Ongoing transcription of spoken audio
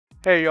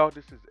Hey y'all,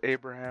 this is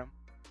Abraham,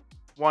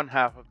 one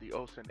half of the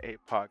Ocean 8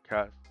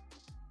 podcast,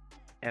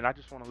 and I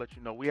just want to let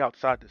you know we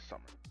outside this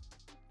summer.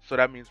 So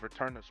that means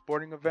return to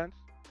sporting events,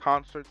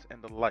 concerts,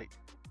 and the like.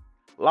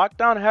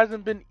 Lockdown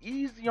hasn't been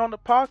easy on the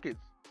pockets,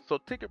 so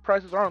ticket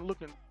prices aren't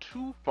looking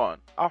too fun.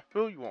 I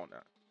feel you on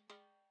that.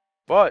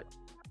 But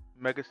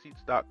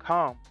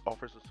Megaseats.com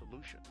offers a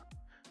solution.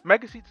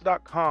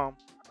 Megaseats.com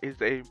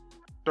is a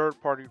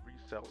third-party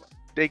reseller.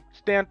 They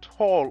stand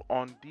tall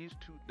on these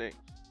two things: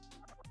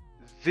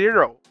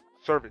 zero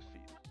service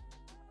fees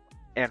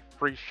and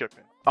free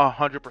shipping,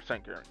 100%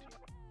 guaranteed.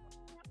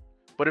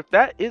 But if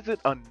that isn't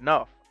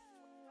enough,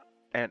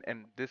 and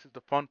this is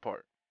the fun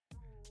part,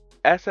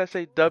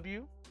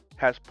 SSAW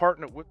has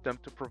partnered with them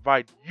to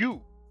provide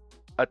you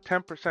a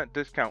 10%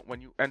 discount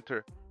when you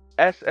enter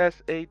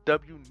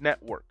SSAW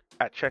Network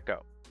at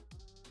checkout.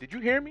 Did you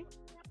hear me?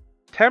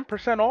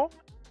 10% off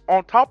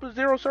on top of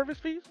zero service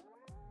fees?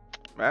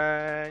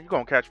 Man, you're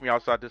going to catch me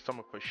outside this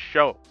summer for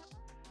sure.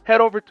 Head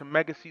over to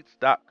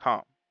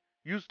megaseats.com.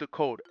 Use the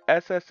code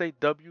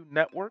SSAW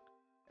Network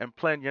and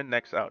plan your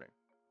next outing.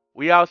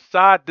 We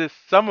outside this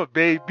summer,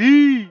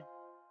 baby.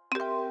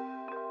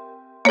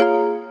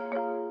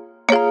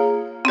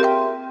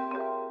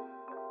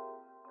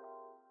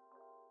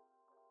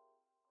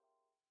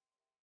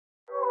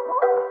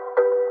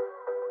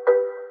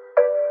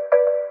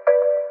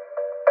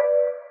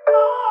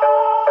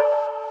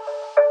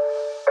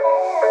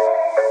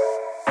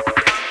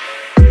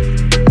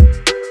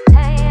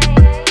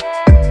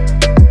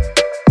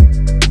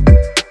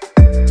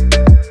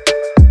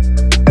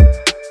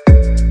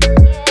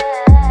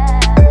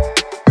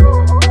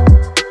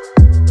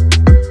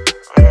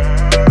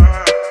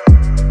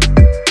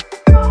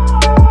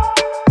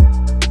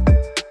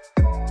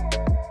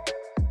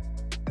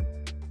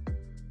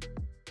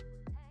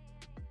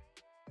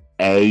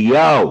 Hey,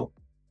 yo,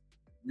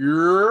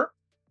 Yeah.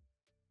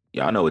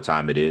 y'all know what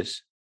time it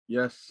is.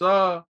 Yes,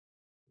 sir.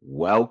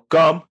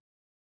 Welcome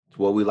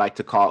to what we like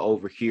to call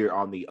over here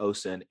on the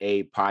Osa and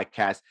A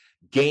podcast,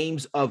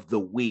 Games of the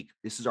Week.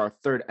 This is our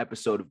third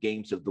episode of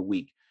Games of the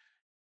Week.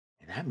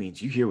 And that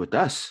means you're here with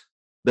us,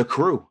 the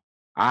crew.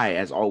 I,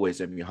 as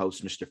always, am your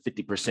host, Mr.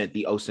 50%,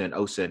 the Osa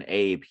and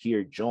Abe,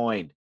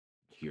 joined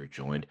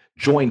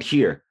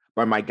here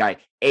by my guy,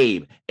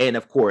 Abe. And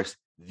of course,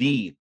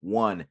 the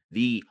one,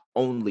 the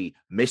only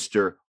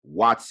Mr.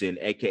 Watson,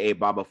 aka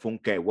Baba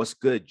Funke. What's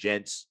good,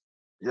 gents?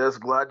 Yes,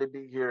 glad to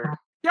be here.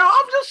 Yo,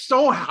 I'm just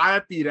so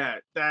happy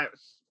that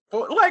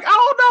like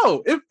I don't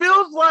know. It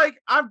feels like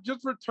I've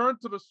just returned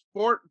to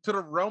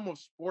the realm of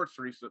sports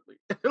recently.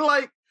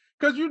 Like,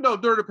 because during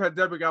the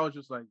pandemic, I was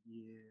just like,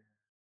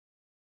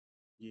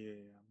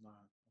 I'm not.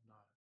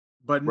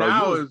 But Bro,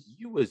 now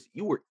you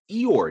were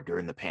Eeyore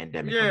during the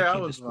pandemic when it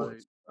came to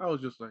sports. I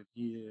was just like,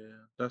 yeah,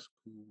 that's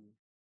cool.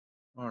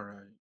 All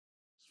right.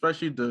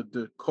 Especially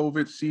the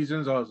COVID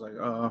seasons, I was like,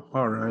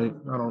 all right.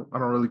 I don't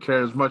really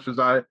care as much as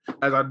I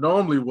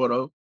normally would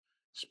have,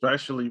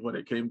 especially when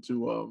it came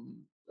to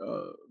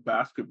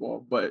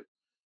basketball. But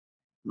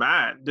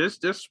man, this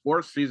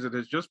sports season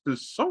has just been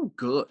so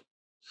good.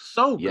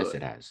 So good. Yes,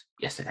 it has.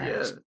 Yes, it Yeah.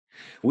 has.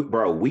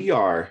 We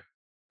are.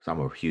 So I'm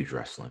a huge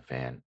wrestling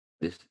fan.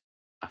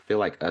 I feel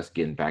like us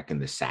getting back in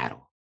the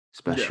saddle,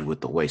 especially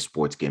with the way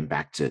sports getting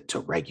back to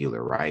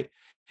regular, right?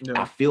 I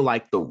Yeah. feel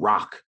like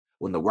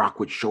when The Rock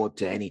would show up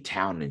to any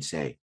town and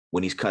say,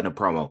 when he's cutting a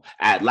promo,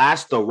 at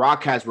last The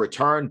Rock has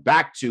returned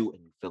back to,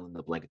 and you fill in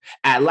the blank.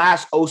 At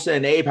last, Osa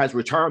and Abe has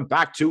returned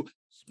back to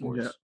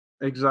sports.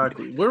 Yeah,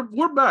 exactly.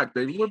 We're back,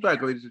 baby. We're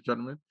back, ladies and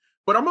gentlemen.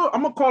 But I'm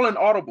gonna call an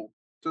audible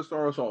to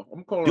start us off.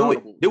 I'm calling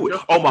audible. Do it.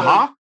 Just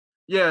Omaha? because-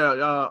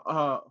 Yeah,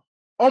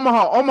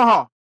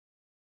 Omaha.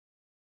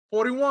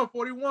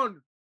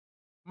 41.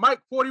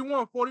 Mike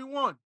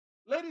 41.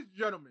 Ladies and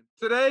gentlemen,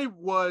 today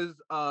was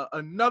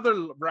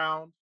another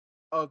round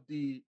of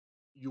the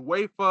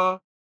UEFA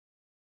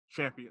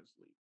Champions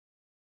League.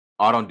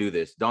 Oh, don't do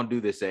this. Don't do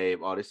this,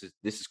 Abe. Oh, this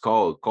is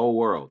cold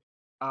world.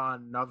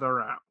 Another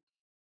round.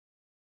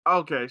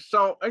 Okay,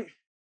 so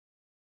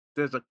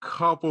there's a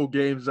couple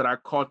games that I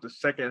caught the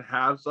second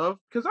halves of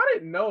because I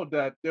didn't know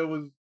that there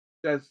was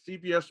that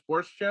CBS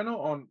Sports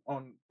Channel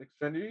on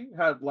Xfinity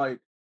had like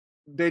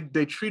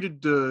they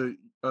treated the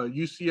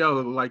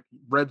UCL like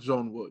Red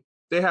Zone would.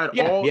 They had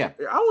all. Yeah.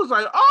 I was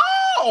like,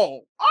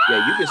 oh,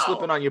 Yeah, you've been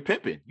slipping on your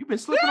pimping. So I was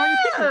just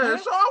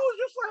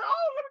like,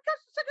 oh, let me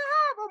catch the second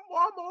half.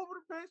 I'm over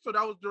the pace. So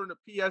that was during the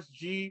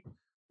PSG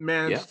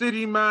Man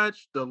City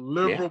match, the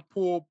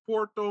Liverpool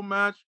Porto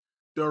match,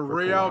 the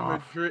Real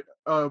Madrid.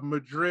 I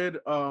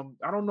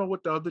don't know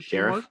what the other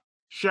team was.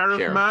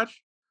 Sheriff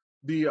match,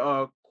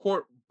 the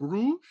Court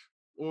Bruges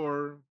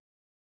or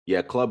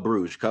Club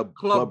Bruges.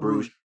 Club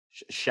Bruges.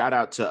 Shout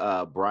out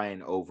to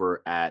Brian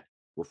over at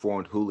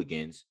Reformed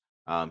Hooligans.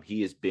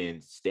 He has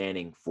been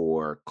standing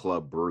for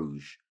Club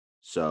Bruges.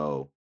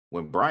 So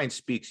when Brian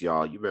speaks,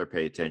 y'all, you better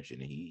pay attention.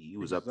 He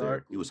was up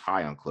there. He was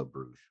high on Club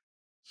Bruges.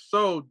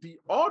 So the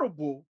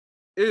audible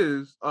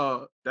is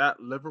that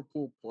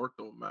Liverpool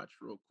Porto match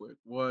real quick.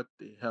 What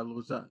the hell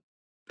was that?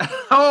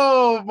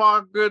 Oh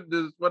my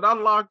goodness! When I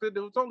locked it, it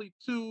was only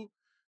two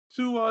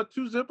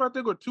zip, I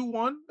think, or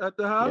 2-1 at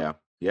the half.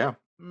 Yeah.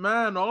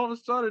 Man, all of a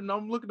sudden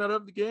I'm looking at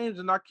other games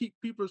and I keep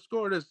people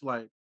scoring. It's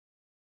like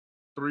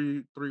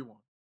 3-1,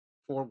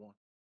 4-1,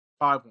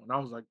 5-1. I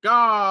was like,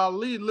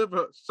 golly,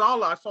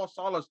 Salah. I saw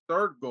Salah's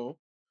third goal.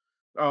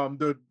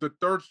 The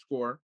third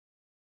score.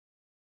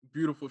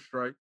 Beautiful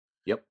strike.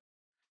 Yep.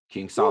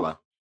 King Whew. Salah.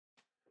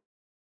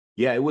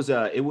 Yeah, it was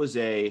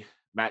a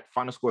match.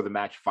 Final score of the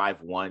match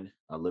 5-1.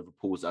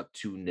 Liverpool was up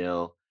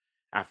 2-0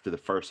 after the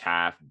first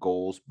half.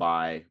 Goals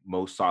by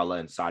Mo Salah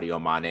and Sadio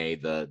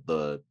Mane,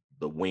 the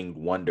winged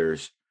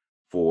wonders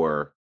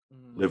for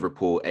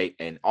Liverpool,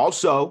 and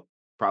also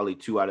probably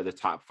 2 out of the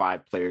top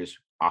 5 players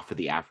off of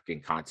the African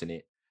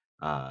continent.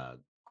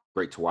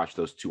 Great to watch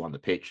those 2 on the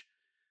pitch.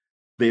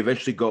 They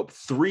eventually go up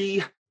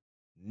 3-0.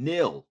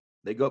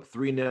 They go up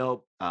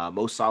 3-0.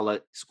 Mo Salah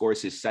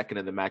scores his second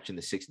of the match in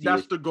the 60th.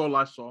 That's the goal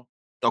I saw.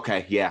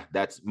 Okay, yeah,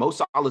 that's Mo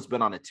Salah's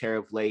been on a tear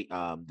of late.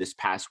 This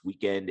past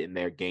weekend in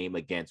their game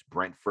against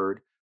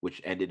Brentford,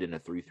 which ended in a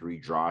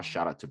 3-3 draw.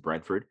 Shout out to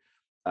Brentford.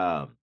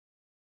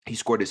 He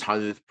scored his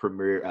 100th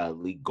Premier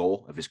League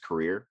goal of his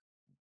career.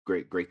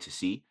 Great to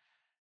see.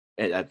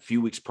 And a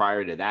few weeks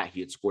prior to that, he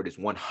had scored his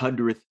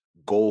 100th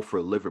goal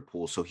for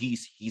Liverpool. So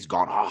he's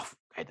gone off.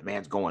 Okay, the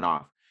man's going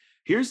off.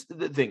 Here's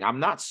the thing. I'm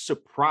not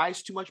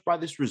surprised too much by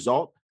this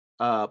result.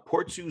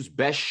 Porto's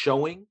best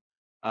showing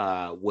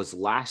was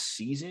last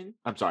season.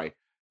 I'm sorry,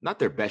 not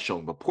their best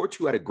showing, but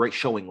Porto had a great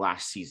showing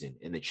last season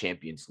in the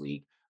Champions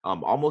League.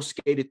 Almost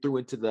skated through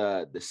into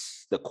the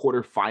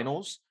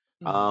quarterfinals,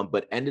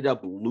 but ended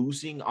up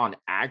losing on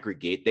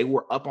aggregate. They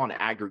were up on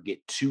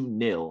aggregate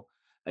 2-0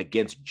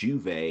 against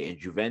Juve, and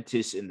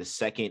Juventus in the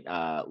second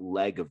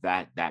leg of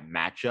that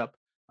matchup.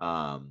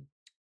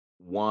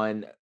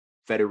 One,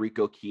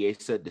 Federico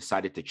Chiesa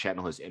decided to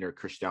channel his inner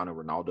Cristiano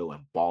Ronaldo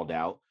and balled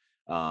out.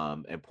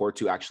 And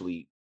Porto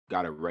actually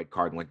got a red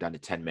card and went down to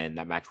 10 men.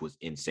 That match was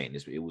insane.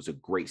 It was a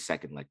great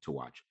second leg to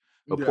watch.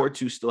 But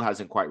Porto still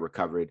hasn't quite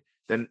recovered.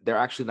 Then they're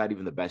actually not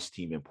even the best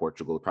team in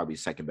Portugal, probably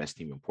the second best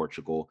team in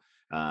Portugal.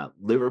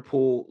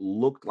 Liverpool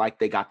looked like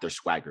they got their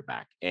swagger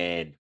back.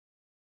 And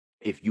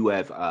if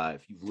you've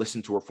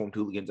listened to Reformed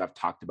Hooligans, I've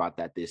talked about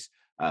that this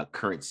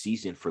current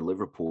season for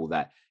Liverpool,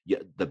 that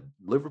the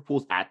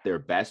Liverpool's at their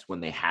best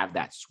when they have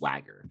that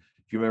swagger.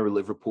 If you remember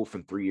Liverpool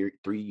from 3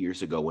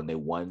 years ago when they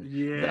won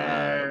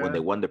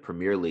the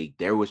Premier League,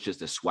 there was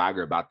just a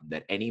swagger about them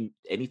that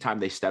anytime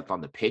they stepped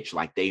on the pitch,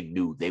 like they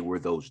knew they were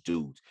those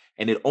dudes.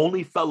 And it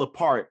only fell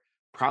apart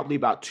probably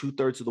about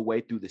 2/3 of the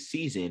way through the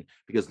season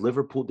because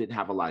Liverpool didn't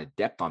have a lot of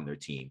depth on their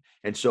team.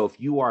 And so if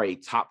you are a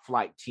top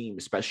flight team,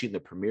 especially in the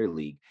Premier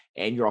League,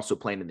 and you're also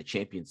playing in the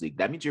Champions League,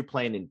 that means you're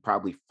playing in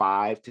probably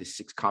 5 to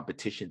 6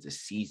 competitions a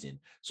season.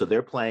 So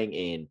they're playing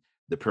in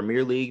the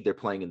Premier League, they're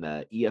playing in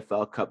the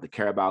EFL Cup, the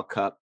Carabao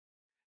Cup,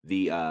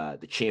 the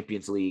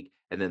Champions League,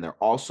 and then they're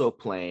also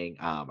playing,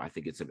 I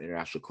think it's some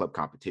international club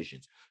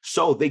competitions.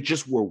 So they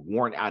just were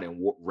worn out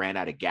and ran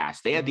out of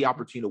gas. They had the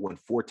opportunity to win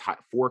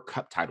 4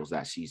 cup titles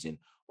that season,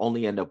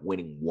 only end up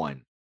winning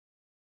 1,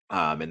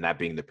 and that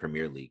being the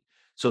Premier League.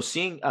 So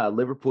seeing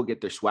Liverpool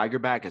get their swagger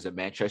back as a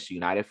Manchester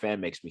United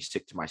fan makes me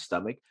sick to my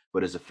stomach.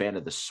 But as a fan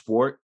of the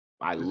sport,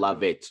 I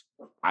love it.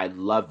 I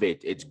love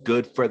it. It's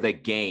good for the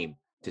game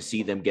to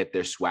see them get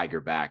their swagger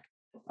back.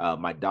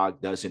 My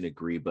dog doesn't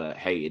agree, but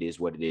hey, it is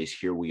what it is.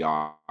 Here we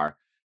are.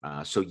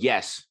 So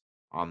yes,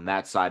 on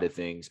that side of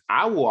things,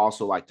 I will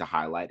also like to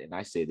highlight, and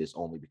I say this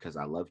only because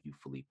I love you,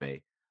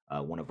 Felipe,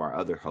 one of our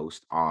other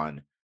hosts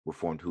on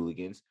Reformed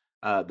Hooligans,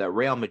 that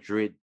Real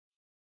Madrid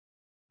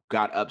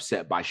got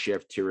upset by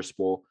Sheriff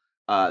Tiraspol.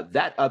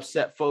 That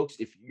upset, folks,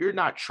 if you're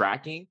not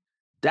tracking,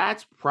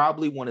 that's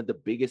probably one of the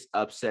biggest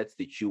upsets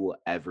that you will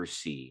ever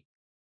see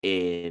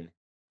in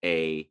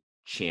a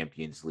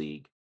Champions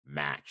League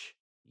match.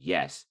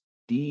 Yes,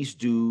 these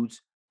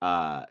dudes,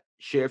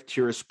 Sheriff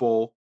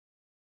Tiraspol,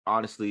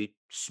 honestly,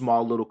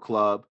 small little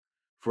club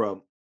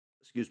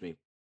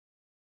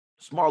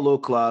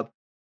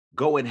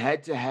going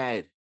head to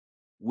head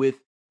with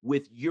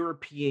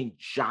European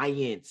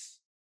giants.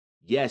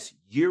 Yes,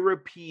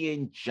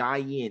 European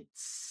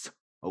giants.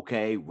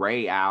 Okay,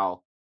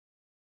 Real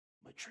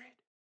Madrid.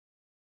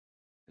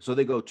 So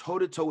they go toe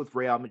to toe with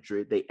Real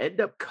Madrid. They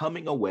end up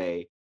coming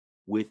away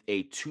with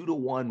a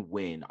 2-1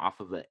 win off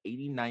of an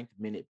 89th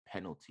minute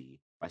penalty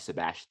by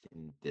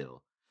Sebastian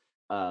Dill.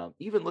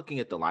 Even looking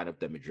at the lineup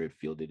that Madrid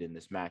fielded in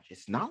this match,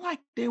 it's not like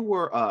they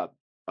were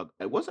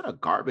it wasn't a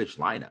garbage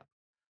lineup.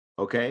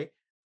 Okay.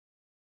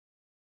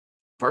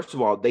 First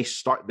of all, their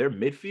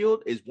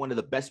midfield is one of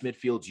the best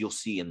midfields you'll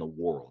see in the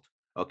world.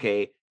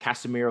 Okay.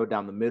 Casemiro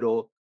down the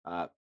middle,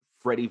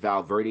 Freddie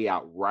Valverde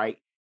out right,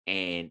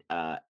 and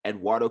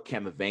Eduardo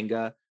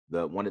Camavinga,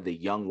 one of the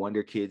young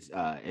wonder kids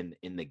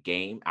in the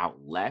game, out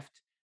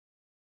left.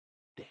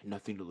 They have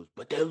nothing to lose,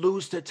 but they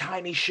lose to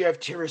tiny Sheriff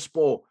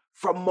Tiraspol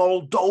from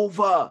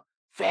Moldova.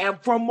 Fam,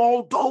 from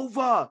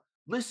Moldova.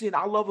 Listen,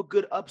 I love a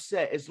good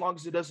upset as long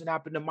as it doesn't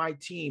happen to my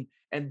team.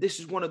 And this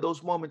is one of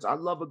those moments. I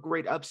love a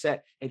great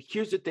upset. And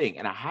here's the thing,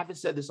 and I haven't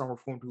said this on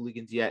Reformed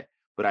Hooligans yet,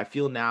 but I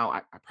feel now,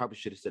 I probably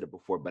should have said it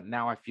before, but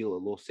now I feel a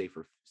little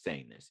safer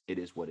saying this. It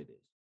is what it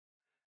is.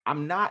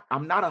 I'm not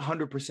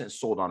 100%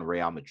 sold on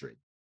Real Madrid.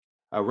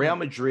 Real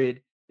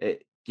Madrid,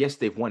 yes,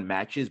 they've won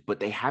matches, but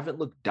they haven't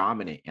looked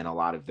dominant in a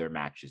lot of their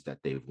matches that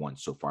they've won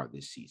so far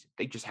this season.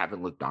 They just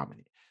haven't looked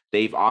dominant.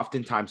 They've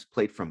oftentimes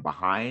played from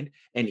behind.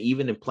 And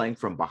even in playing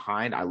from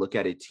behind, I look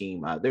at a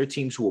team, there are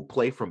teams who will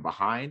play from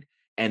behind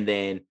and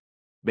then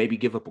maybe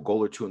give up a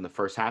goal or two in the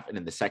first half and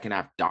in the second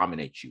half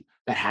dominate you.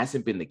 That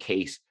hasn't been the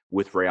case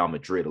with Real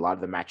Madrid. A lot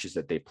of the matches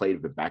that they played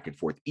have been back and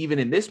forth. Even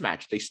in this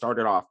match, they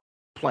started off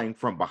playing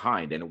from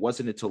behind, and it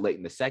wasn't until late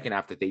in the second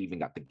half that they even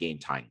got the game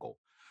tying goal.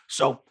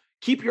 So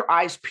keep your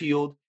eyes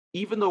peeled.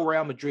 Even though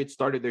Real Madrid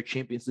started their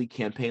Champions League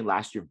campaign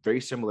last year, very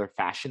similar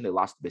fashion, they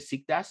lost to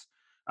Besiktas.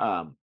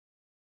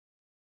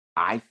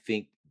 I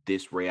think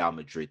this Real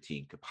Madrid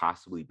team could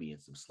possibly be in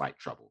some slight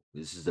trouble.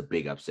 This is a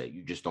big upset.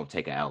 You just don't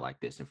take an L like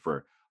this. And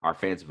for our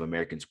fans of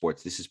American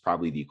sports, this is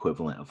probably the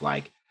equivalent of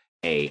like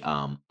a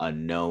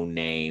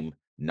no-name,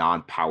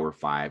 non-Power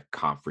 5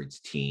 conference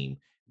team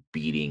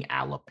beating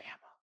Alabama.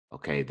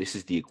 Okay, this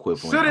is the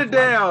equivalent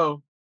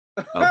Citadel.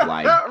 of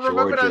like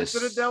Remember Georgia that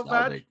Citadel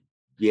match?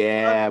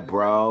 Yeah,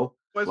 bro.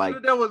 When Like,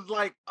 Citadel was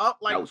like up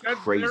like that was 10-0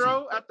 crazy.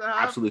 at the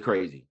half. Absolutely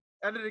crazy.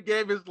 End of the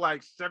game is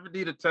like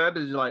 70-10,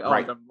 and you're like, oh,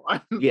 Right. never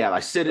mind. Yeah,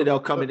 like Citadel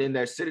coming in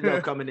there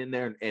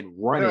and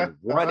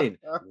running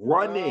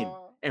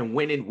and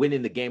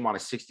winning the game on a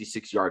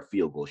 66-yard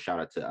field goal. Shout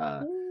out to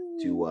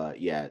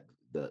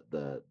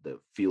the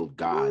field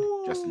god,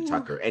 Justin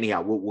Tucker.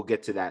 Anyhow, we'll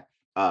get to that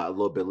a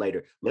little bit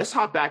later. Let's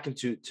hop back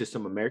into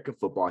some American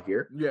football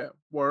here. Yeah,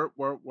 word.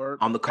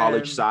 On the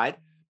college side,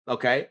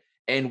 okay?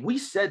 And we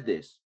said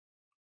this.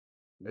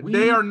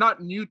 They are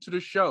not new to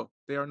the show.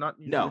 They are not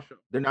new to the show.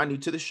 They're not new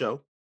to the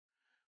show.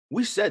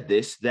 We said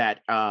this,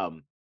 that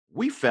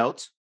we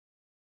felt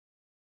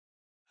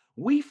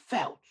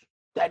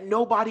that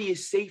nobody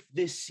is safe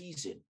this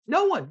season.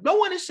 No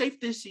one is safe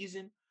this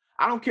season.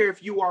 I don't care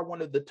if you are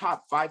one of the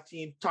top 5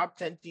 teams, top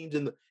 10 teams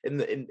in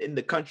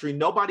the country.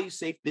 Nobody's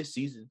safe this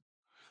season.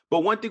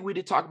 But one thing we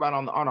did talk about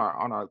on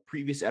our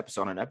previous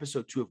episode, on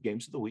episode 2 of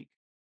Games of the Week,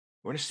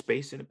 we're in a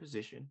space and a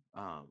position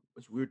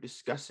as we were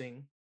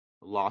discussing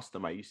the loss that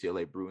my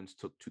UCLA Bruins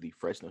took to the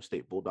Fresno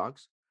State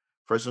Bulldogs.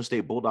 Fresno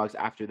State Bulldogs,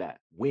 after that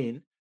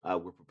win,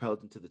 were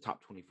propelled into the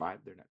top 25.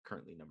 They're not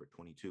currently number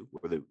 22,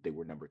 or they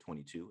were number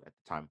 22 at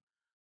the time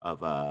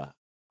of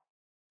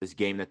this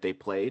game that they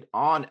played.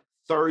 On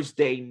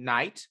Thursday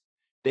night,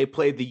 they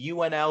played the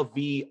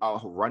UNLV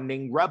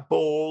Running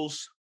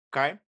Rebels.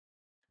 Okay.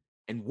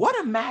 And what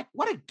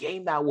a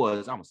game that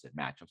was. I almost said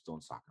match. I'm still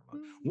in soccer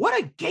mode. What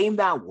a game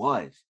that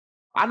was.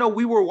 I know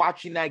we were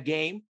watching that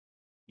game,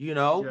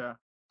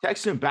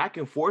 texting back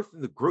and forth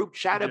in the group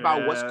chat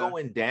about what's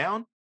going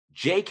down.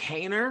 Jake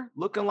Haener,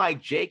 looking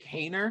like Jake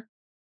Haener,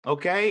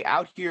 okay,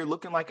 out here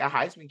looking like a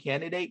Heisman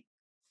candidate,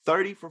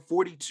 30 for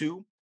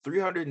 42,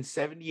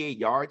 378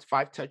 yards,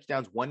 5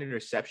 touchdowns, 1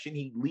 interception.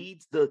 He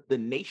leads the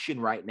nation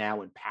right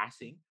now in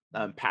passing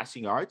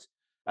yards.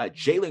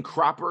 Jalen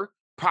Cropper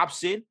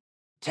pops in,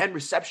 10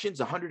 receptions,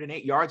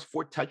 108 yards,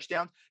 4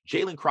 touchdowns.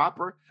 Jalen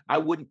Cropper, I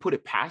wouldn't put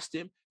it past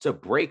him to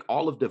break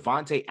all of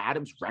Devontae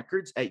Adams'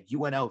 records at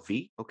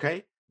UNLV,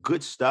 okay?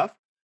 Good stuff.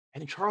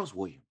 And then Charles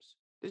Williams.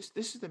 This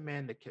is the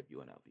man that kept UNLV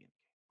in the game,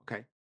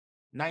 okay?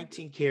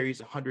 19 carries,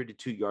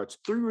 102 yards,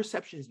 3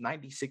 receptions,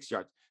 96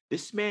 yards.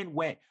 This man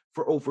went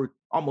for over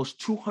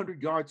almost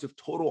 200 yards of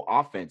total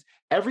offense.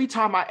 Every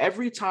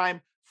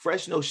time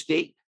Fresno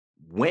State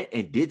went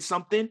and did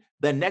something,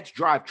 the next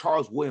drive,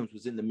 Charles Williams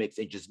was in the mix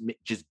and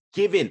just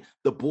giving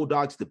the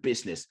Bulldogs the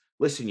business.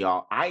 Listen,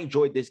 y'all, I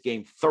enjoyed this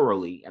game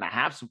thoroughly, and I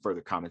have some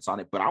further comments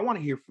on it, but I want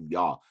to hear from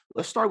y'all.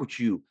 Let's start with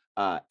you,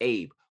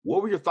 Abe.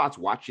 What were your thoughts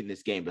watching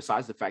this game,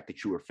 besides the fact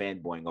that you were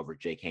fanboying over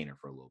Jake Haener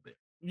for a little bit?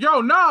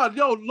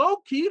 Low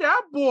key,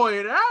 that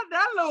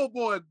little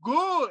boy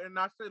good. And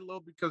I say low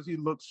because he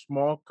looks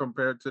small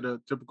compared to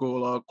the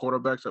typical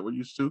quarterbacks that we're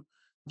used to.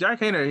 Jack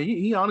Haener,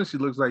 he honestly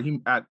looks like he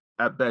at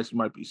best he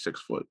might be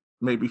 6 foot,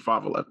 maybe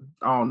 5'11".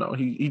 I don't know.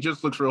 He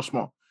just looks real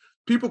small.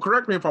 People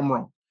correct me if I'm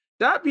wrong.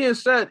 That being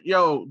said,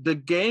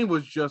 the game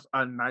was just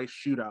a nice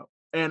shootout,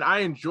 and I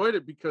enjoyed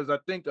it because I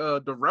think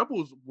the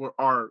Rebels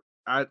are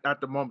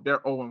at the moment they're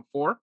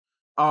 0-4.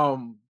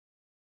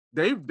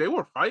 They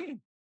were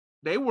fighting.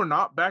 They were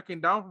not backing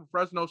down from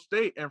Fresno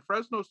State, and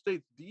Fresno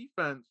State's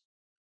defense,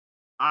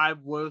 I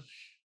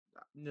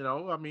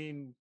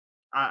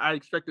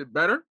expected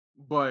better,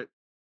 but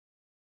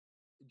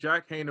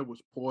Jack Haener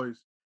was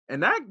poised,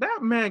 and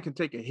that man can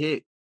take a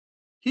hit.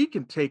 He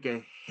can take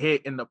a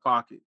hit in the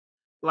pocket.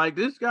 Like,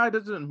 this guy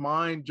doesn't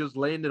mind just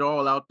laying it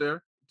all out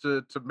there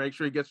to make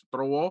sure he gets a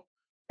throw off,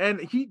 and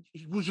he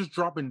was just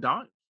dropping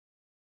dimes.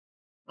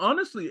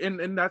 Honestly,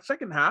 in that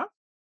second half,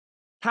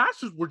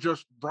 passes were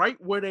just right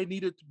where they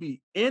needed to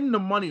be, in the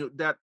money,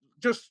 that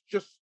just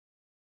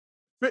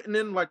fitting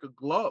in like a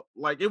glove.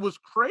 Like, it was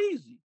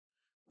crazy.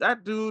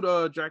 that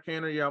dude, Jack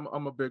Hanner, yeah,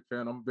 I'm a big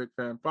fan. I'm a big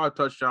fan. 5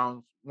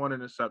 touchdowns, 1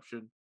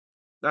 interception.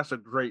 That's a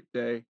great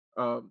day.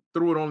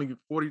 Threw it only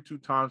 42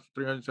 times,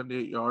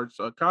 378 yards.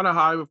 Kind of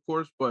high, of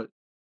course, but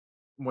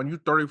when you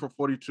 30 for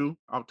 42,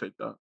 I'll take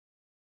that.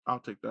 I'll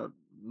take that.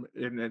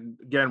 And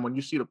again, when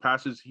you see the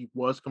passes he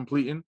was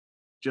completing,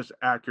 just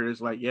accurate,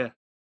 it's like, yeah,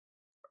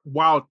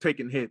 while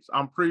taking hits.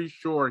 I'm pretty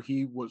sure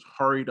he was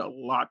hurried a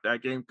lot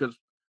that game because,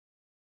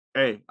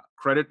 hey,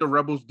 credit the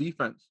Rebels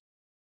defense.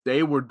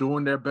 They were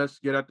doing their best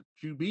to get at the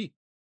QB.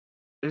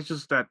 It's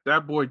just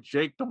that boy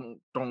Jake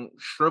don't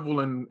shrivel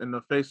in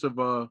the face of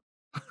a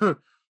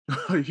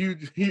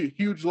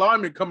huge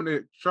lineman coming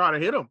to try to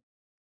hit him.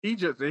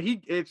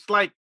 It's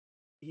like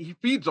he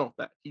feeds off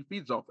that. He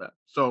feeds off that.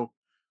 So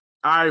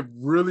I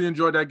really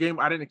enjoyed that game.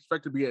 I didn't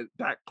expect to be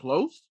that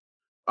close.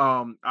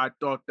 I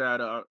thought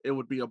that it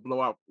would be a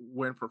blowout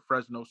win for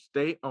Fresno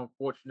State.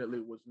 Unfortunately,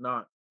 it was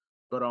not.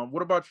 But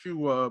what about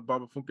you,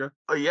 Baba Funke?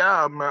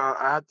 Yeah,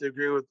 I have to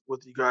agree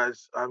with you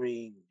guys. I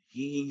mean,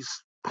 he's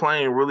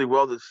playing really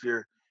well this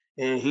year,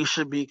 and he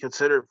should be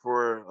considered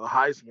for a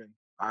Heisman.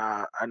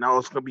 I know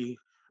it's going to be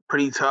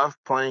pretty tough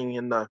playing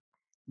in the,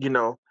 you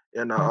know,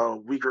 in a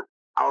weaker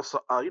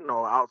outside,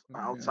 Yeah.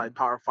 outside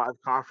Power Five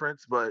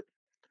conference, but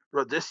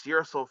bro, this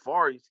year so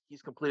far,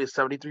 he's completed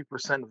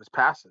 73% of his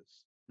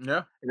passes,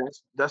 Yeah. and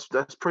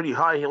that's pretty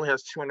high. He only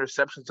has 2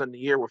 interceptions in the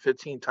year with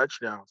 15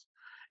 touchdowns,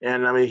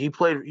 and I mean he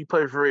played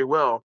very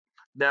well.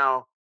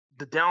 Now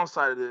the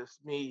downside of this,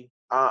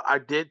 I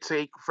did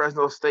take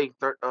Fresno State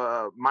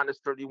minus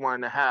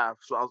 31.5,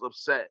 so I was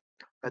upset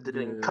that they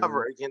didn't Yeah.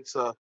 cover against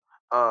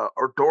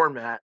or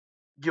doormat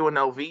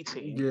UNLV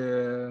team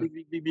Yeah.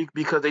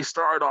 because they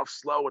started off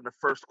slow in the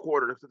first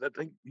quarter. I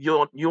think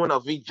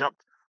UNLV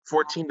jumped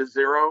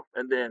 14-0,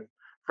 and then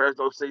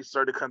Fresno State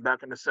started to come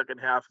back in the second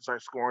half and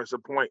start scoring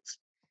some points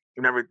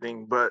and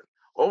everything. But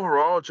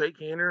overall, Jake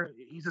Haener,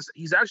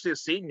 he's actually a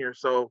senior,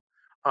 so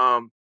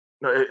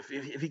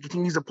if he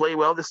continues to play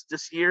well this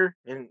year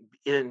and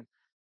in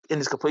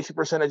his completion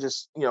percentage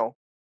is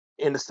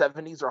in the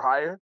 70s or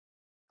higher,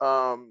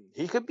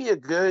 he could be a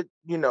good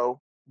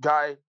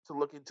guy to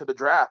look into the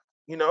draft,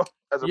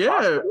 as a Yeah.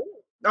 prospect.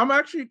 I'm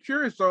actually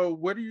curious. So,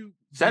 where do you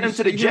Send him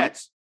to the see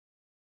Jets.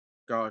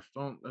 Gosh,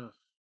 don't.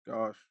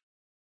 Gosh,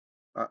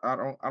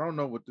 I don't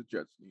know what the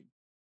Jets need.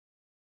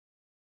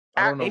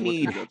 I don't know what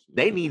the Jets need.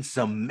 They need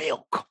some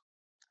milk.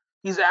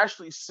 He's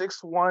actually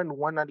 6'1",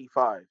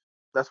 195.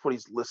 That's what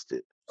he's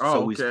listed. Oh,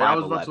 So he's okay. I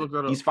was about to 5'11". look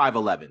that up. He's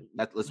 5'11".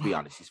 Let's be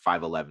honest. He's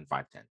 5'11",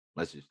 5'10".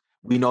 Let's just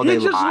we know He they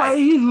just lie. like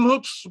he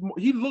looks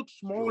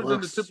smaller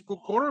than the typical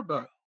small,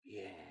 quarterback.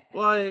 Yeah.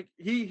 Like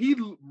he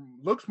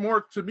looks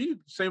more to me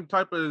same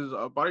type as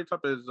body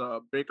type as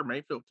Baker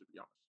Mayfield, to be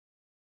honest.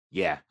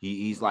 Yeah,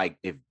 he's like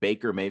if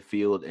Baker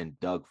Mayfield and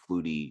Doug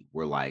Flutie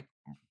were like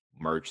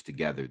merged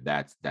together,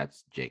 that's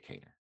Jake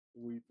Haener.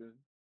 Weeping.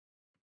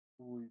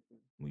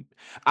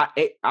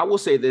 I will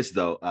say this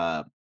though,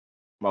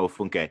 Mo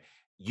Funke,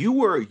 you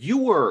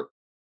were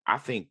I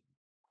think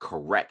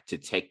correct to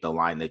take the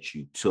line that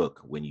you took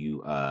when you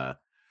what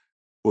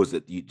was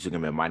it, you took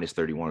him at minus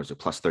 31 or was it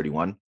plus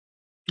 31?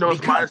 No,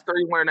 it's minus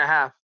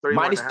 31.5.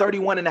 Minus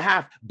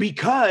 31.5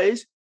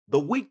 because the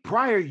week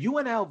prior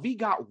UNLV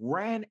got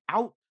ran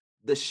out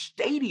the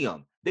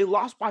stadium. They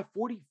lost by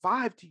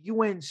 45 to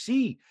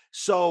UNC.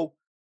 So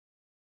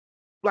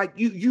like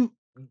you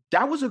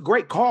that was a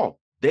great call.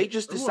 They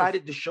just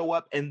decided to show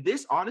up. And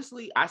this,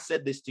 honestly, I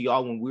said this to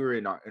y'all when we were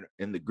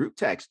in the group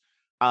text,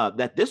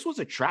 that this was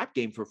a trap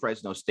game for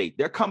Fresno State.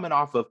 They're coming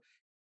off of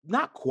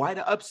not quite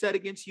an upset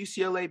against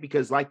UCLA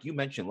because, like you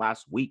mentioned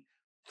last week,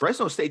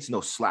 Fresno State's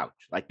no slouch.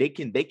 Like they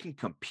can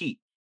compete.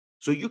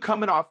 So you're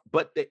coming off,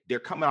 but they're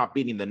coming off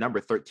beating the number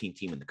 13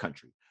 team in the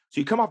country.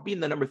 So you come off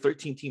beating the number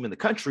 13 team in the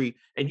country,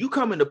 and you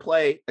come into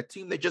play a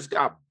team that just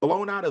got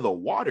blown out of the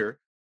water.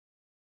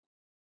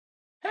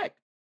 Heck,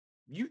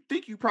 you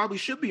think you probably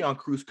should be on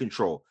cruise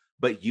control,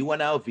 but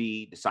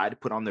UNLV decided to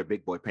put on their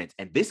big boy pants.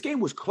 And this game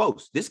was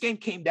close. This game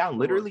came down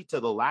literally to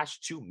the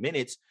last 2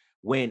 minutes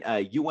when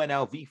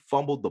UNLV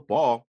fumbled the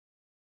ball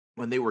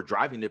when they were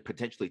driving to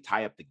potentially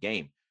tie up the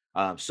game.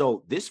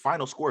 So this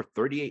final score of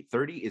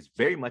 38-30 is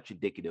very much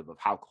indicative of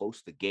how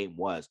close the game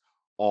was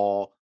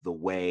all the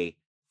way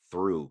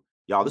through.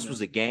 Y'all, this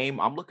was a game.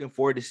 I'm looking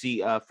forward to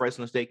see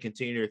Fresno State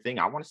continue their thing.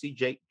 I want to see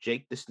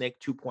Jake the Snake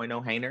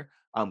 2.0 Haener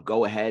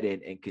go ahead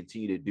and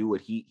continue to do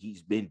what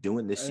he's been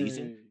doing this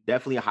season.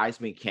 Definitely a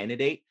Heisman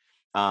candidate.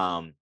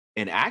 And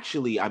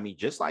actually, I mean,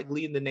 just like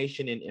leading the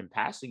nation in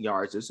passing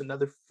yards, there's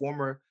another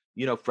former,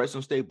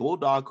 Fresno State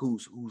Bulldog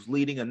who's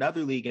leading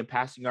another league in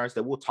passing yards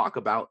that we'll talk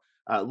about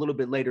a little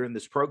bit later in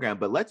this program.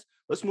 But let's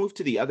move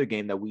to the other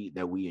game that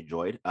we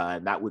enjoyed,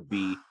 and that would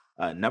be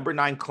number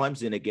 9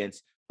 Clemson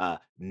against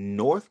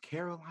North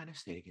Carolina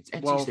State against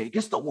NC State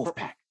against the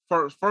Wolfpack.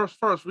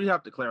 First, we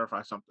have to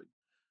clarify something.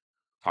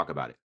 Talk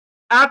about it.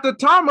 At the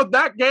time of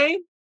that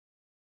game,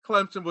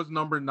 Clemson was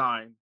number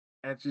 9.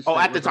 NC State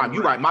at the time,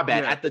 you're right. My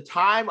bad. Yeah. At the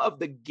time of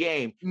the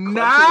game, Clemson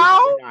now,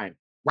 was number 9.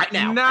 Right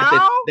now,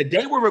 now the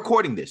day we're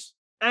recording this.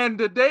 And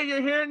the day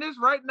you're hearing this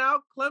right now,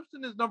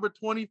 Clemson is number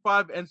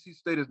 25, NC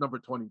State is number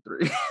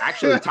 23.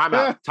 Actually,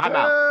 timeout.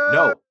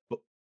 No.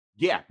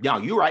 Yeah,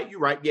 you're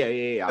right.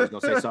 Yeah. I was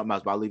gonna say something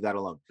else, but I'll leave that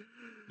alone.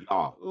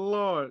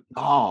 Lord.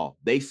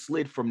 They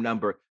slid from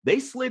number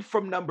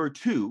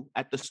 2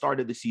 at the start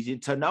of the season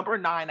to number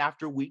 9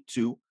 after week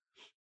 2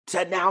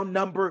 to now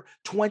number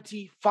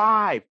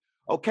 25.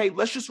 Okay,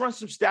 let's just run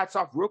some stats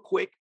off real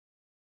quick.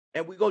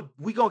 And we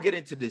gonna get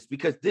into this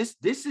because this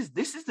is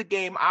the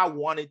game I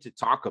wanted to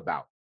talk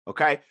about.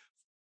 Okay.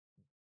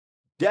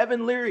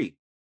 Devin Leary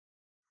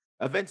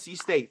of NC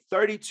State,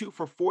 32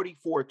 for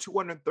 44,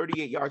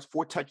 238 yards,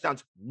 4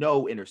 touchdowns,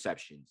 no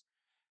interceptions.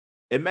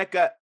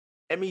 Emeka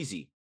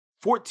Emezi,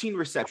 14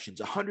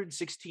 receptions,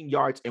 116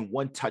 yards, and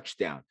 1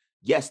 touchdown.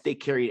 Yes, they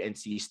carried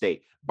NC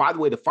State. By the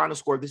way, the final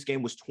score of this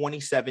game was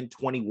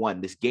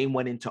 27-21. This game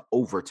went into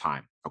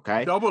overtime.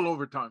 Okay. Double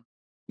overtime.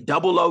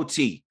 Double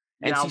OT.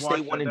 Yeah, NC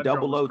State won in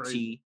double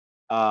OT.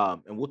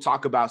 And we'll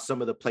talk about some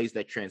of the plays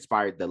that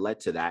transpired that led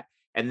to that.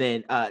 And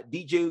then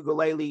DJ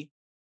Ugalele,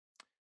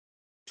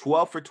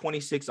 12 for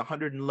 26,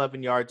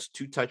 111 yards,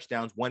 2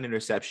 touchdowns, 1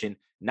 interception,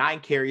 9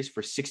 carries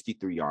for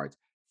 63 yards.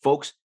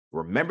 Folks,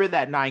 remember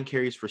that 9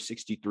 carries for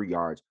 63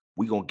 yards.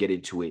 We're going to get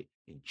into it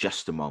in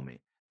just a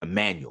moment.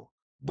 Emmanuel,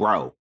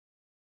 bro,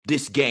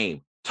 this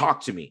game,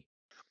 talk to me.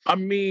 I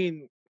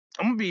mean,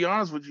 I'm going to be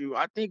honest with you.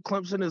 I think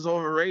Clemson is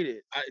overrated.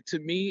 To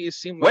me, it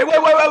seemed like...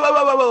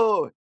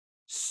 Wait.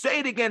 Say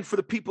it again for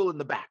the people in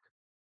the back.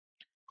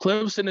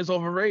 Clemson is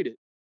overrated.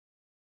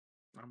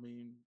 I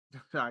mean,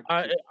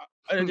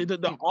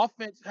 the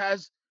offense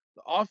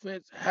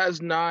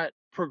has not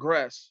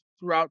progressed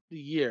throughout the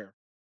year,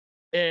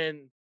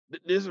 and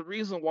there's a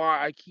reason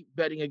why I keep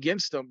betting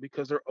against them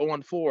because they're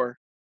 0-4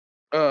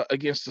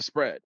 against the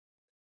spread.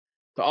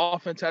 The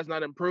offense has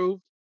not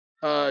improved.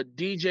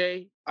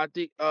 DJ, I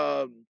think,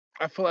 I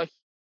feel like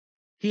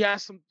he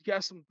has some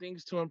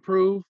things to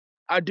improve.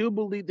 I do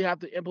believe they have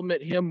to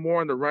implement him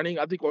more in the running.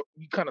 I think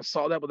you kind of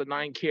saw that with the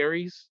 9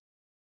 carries.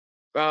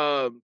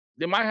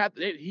 He might have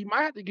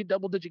to get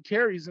double-digit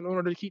carries in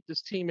order to keep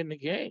this team in the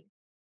game.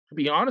 To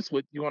be honest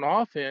with you, on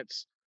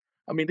offense,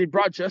 I mean, they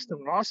brought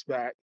Justin Ross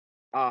back.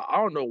 I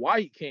don't know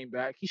why he came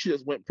back. He should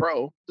have went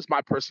pro. Just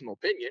my personal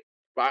opinion.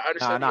 But I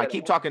understand.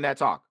 Keep talking that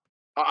talk.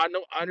 I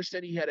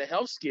understand he had a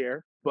health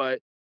scare, but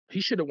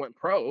he should have went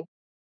pro.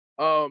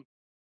 I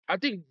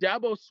think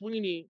Dabo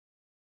Swinney,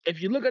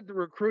 if you look at the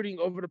recruiting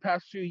over the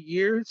past few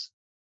years,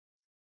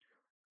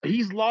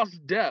 he's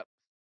lost depth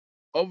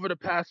over the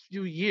past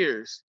few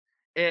years.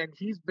 And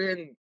he's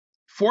been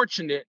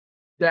fortunate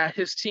that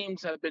his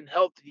teams have been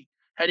healthy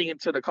heading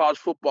into the college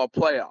football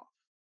playoff.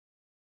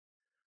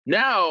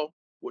 Now,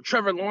 with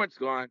Trevor Lawrence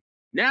gone,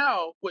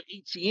 now with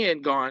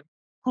Etienne gone,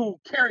 who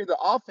carried the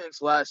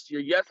offense last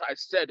year, yes, I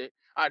said it.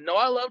 I know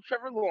I love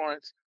Trevor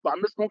Lawrence, but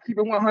I'm just going to keep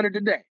it 100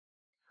 today.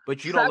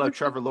 But you don't love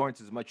Trevor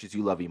Lawrence as much as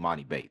you love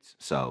Imani Bates.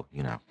 So,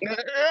 you know.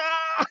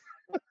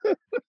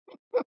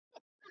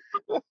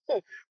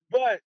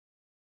 But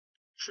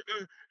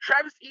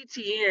Travis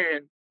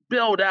Etienne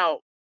bailed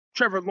out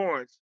Trevor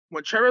Lawrence.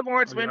 When Trevor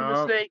Lawrence made a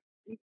mistake,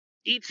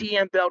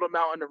 Etienne bailed him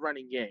out in the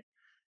running game.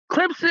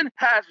 Clemson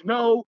has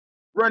no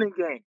running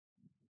game.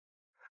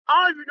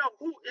 I don't even know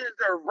who is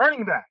their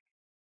running back.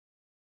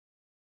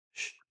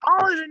 I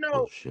don't even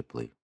know.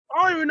 Shipley.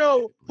 I don't even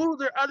know who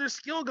their other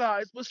skill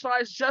guys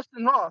besides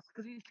Justin Ross,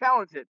 because he's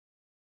talented.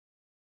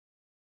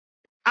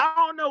 I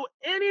don't know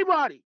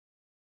anybody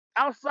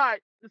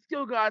outside the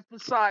skill guys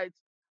besides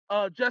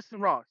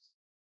Justin Ross.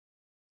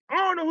 I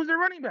don't know who's their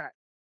running back.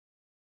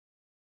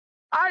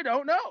 I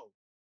don't know.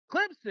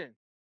 Clemson,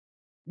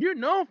 you're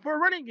known for a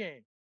running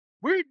game.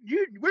 We're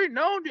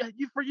known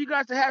for you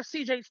guys to have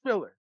CJ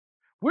Spiller.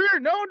 We're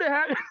known to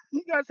have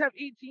you guys have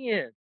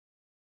Etienne.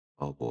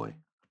 Oh boy.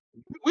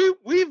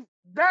 We've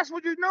that's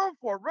what you're known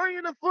for,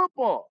 running the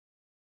football.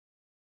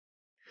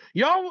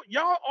 Y'all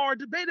are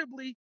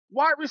debatably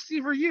wide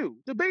receiver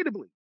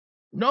debatably.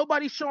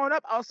 Nobody's showing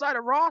up outside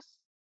of Ross.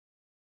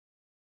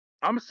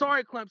 I'm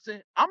sorry,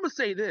 Clemson. I'm gonna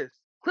say this.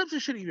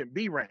 Clemson shouldn't even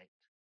be ranked.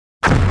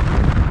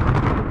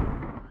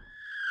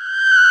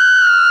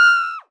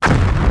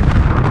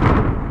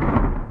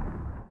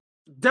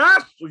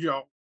 That's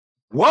yo.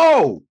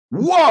 Whoa.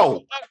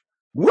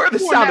 Where are the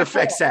sound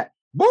effects at?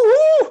 Woo!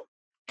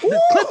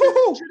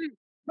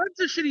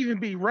 Clemson shouldn't even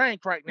be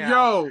ranked right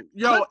now.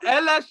 Yo,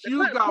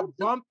 LSU got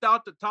bumped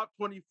out the top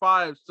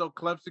 25 so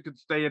Clemson could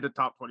stay in the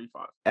top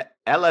 25.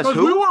 LSU?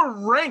 We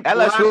were ranked.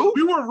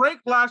 We were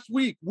ranked last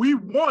week. We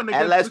won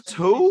against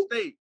Mississippi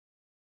State.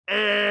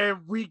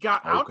 And we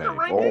got out the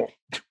ranking.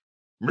 Oh.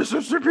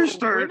 Mississippi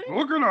State.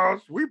 Look at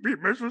us. We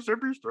beat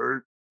Mississippi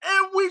State.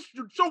 And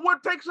so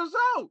what takes us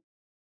out?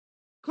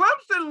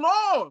 Clemson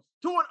lost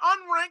to an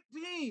unranked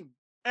team.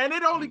 And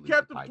it only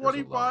kept them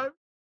 25.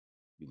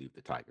 You leave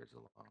the Tigers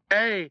alone.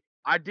 Hey,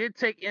 I did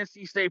take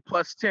NC State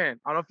plus 10.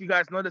 I don't know if you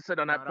guys noticed it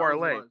on that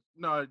parlay.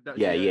 I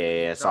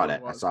saw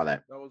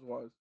that. That was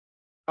wise.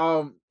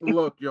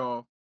 Look,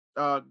 y'all.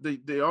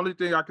 The only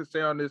thing I could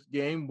say on this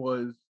game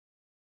was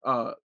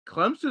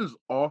Clemson's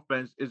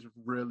offense is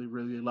really,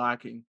 really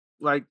lacking.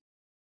 like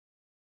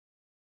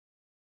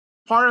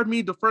part of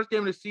me, the first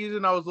game of the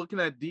season, I was looking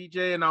at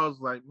DJ and I was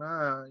like,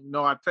 man,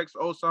 I text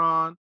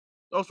Osan.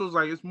 Also was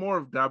like, it's more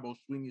of Dabo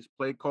Sweeney's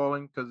play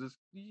calling because this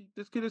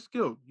kid is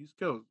skilled. He's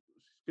skilled.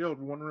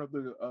 One of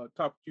the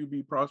top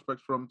QB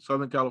prospects from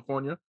Southern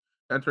California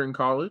entering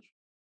college.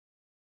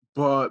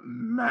 But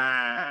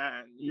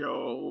man,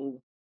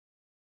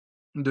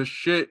 the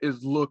shit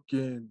is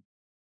looking.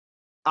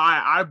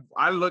 I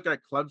look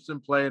at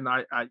Clemson play and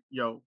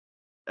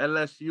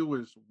LSU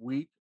is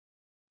weak.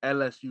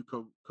 LSU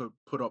could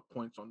put up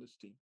points on this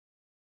team.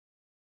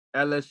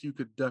 LSU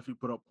could definitely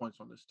put up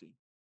points on this team.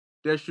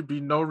 There should be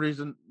no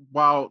reason.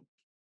 While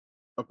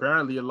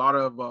apparently a lot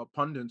of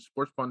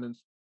sports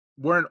pundits,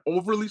 weren't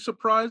overly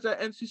surprised at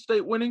NC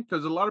State winning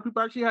because a lot of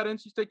people actually had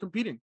NC State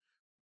competing.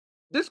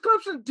 This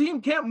Clemson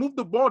team can't move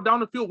the ball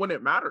down the field when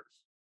it matters.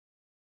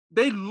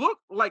 They look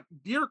like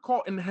deer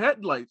caught in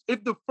headlights.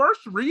 If the first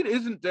read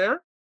isn't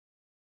there,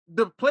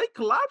 the play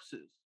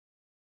collapses.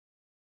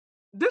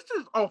 This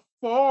is a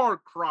far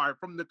cry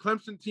from the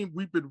Clemson team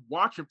we've been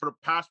watching for the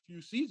past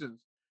few seasons.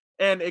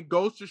 And it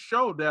goes to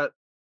show that,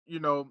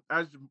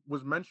 as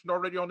was mentioned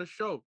already on the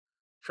show,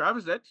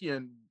 Travis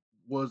Etienne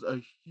was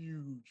a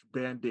huge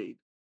Band-Aid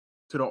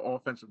to the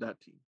offense of that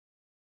team.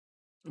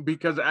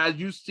 Because as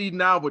you see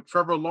now with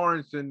Trevor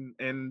Lawrence in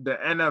the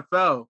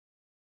NFL,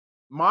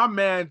 my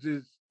man's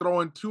is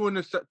throwing two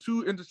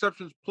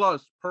interceptions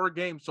plus per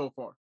game so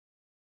far.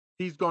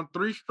 He's gone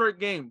 3 straight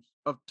games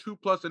of 2+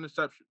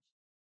 interceptions.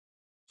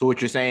 So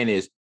what you're saying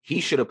is he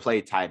should have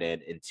played tight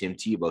end and Tim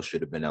Tebow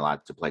should have been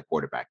allowed to play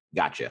quarterback.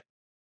 Gotcha.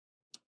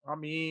 I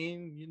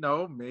mean,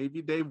 maybe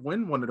they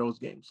win one of those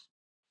games.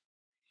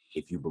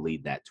 If you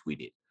believe that,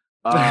 tweet it.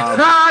 No,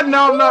 I'm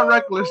not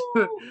reckless.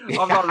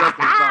 I'm not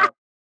reckless. No.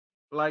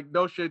 Like,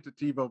 no shade to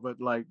Tebow, but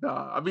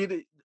nah. I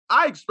mean,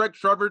 I expect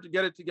Trevor to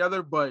get it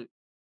together, but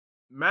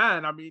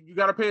man, I mean, you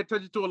got to pay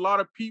attention to a lot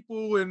of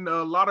people and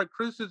a lot of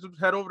criticisms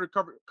head over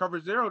to cover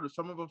zero.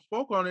 Some of them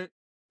spoke on it.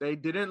 They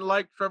didn't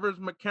like Trevor's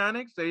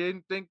mechanics. They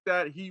didn't think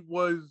that he's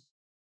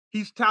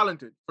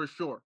talented for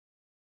sure.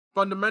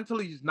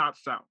 Fundamentally, he's not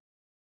sound.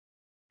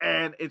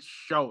 And it's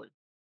showing.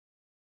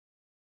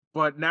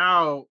 But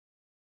now,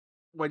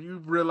 when you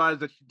realize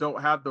that you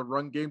don't have the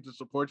run game to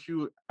support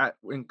you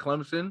in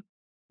Clemson,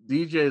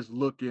 DJ is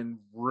looking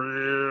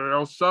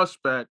real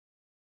suspect.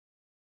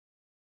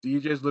 So,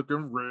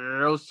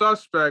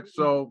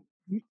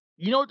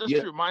 you know what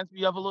this reminds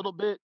me of a little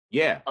bit?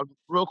 Yeah.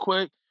 Real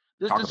quick.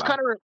 This kind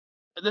of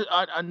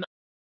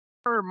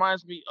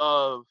reminds me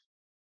of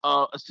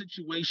a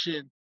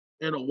situation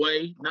in a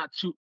way,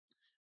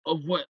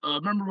 of what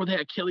remember when they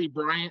had Kelly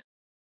Bryant,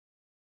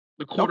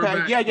 the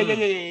quarterback.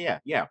 Okay.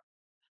 Yeah.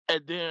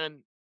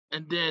 And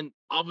then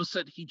all of a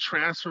sudden he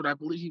transferred. I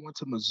believe he went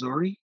to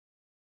Missouri.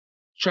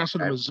 To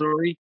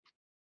Missouri,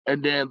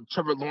 and then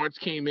Trevor Lawrence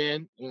came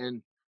in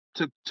and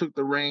took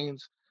the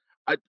reins.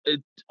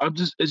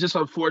 It's just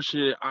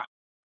unfortunate. I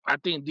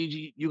think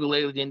DG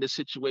Ugalele in this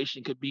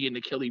situation could be in the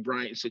Kelly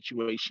Bryant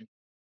situation.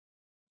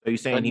 Are you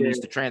saying he needs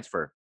to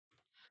transfer?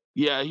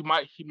 Yeah, he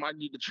might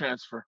need to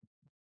transfer.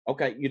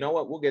 Okay, you know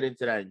what? We'll get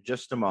into that in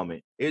just a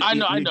moment. I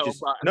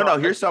know.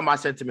 Here's some of my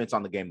sentiments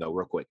on the game, though,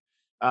 real quick.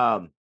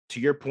 To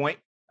your point,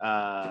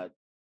 Baba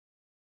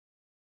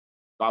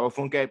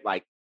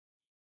Funke,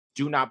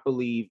 do not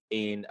believe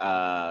in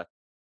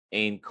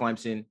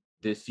Clemson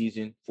this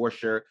season for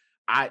sure.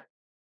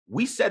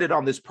 We said it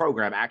on this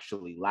program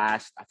actually I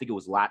think it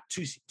was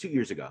 2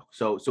 years ago.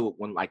 So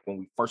when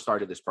we first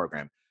started this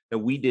program, that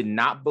we did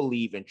not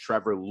believe in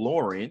Trevor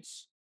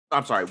Lawrence.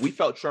 I'm sorry, we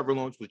felt Trevor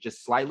Lawrence was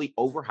just slightly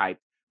overhyped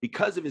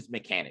because of his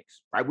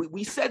mechanics, right?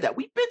 We said that.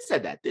 We've been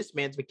said that this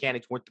man's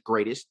mechanics weren't the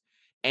greatest,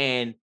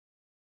 and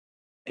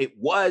it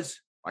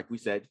was, like we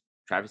said,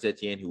 Travis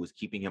Etienne who was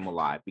keeping him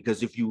alive.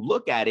 Because if you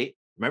look at it,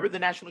 remember the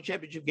national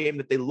championship game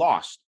that they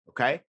lost,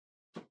 okay?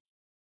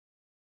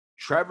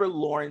 Trevor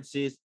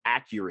Lawrence's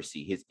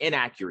accuracy, his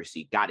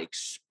inaccuracy got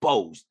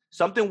exposed.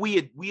 Something we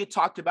had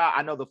talked about.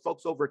 I know the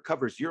folks over at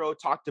Cover Zero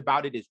talked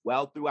about it as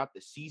well throughout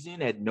the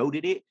season, had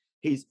noted it.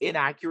 His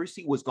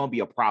inaccuracy was going to be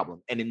a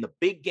problem. And in the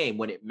big game,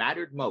 when it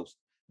mattered most,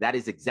 that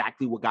is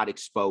exactly what got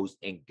exposed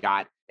and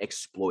got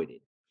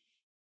exploited.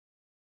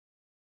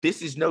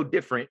 This is no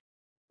different.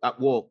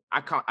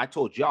 I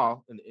told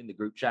y'all in the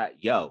group chat,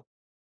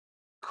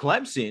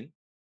 Clemson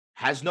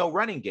has no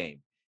running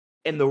game.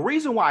 And the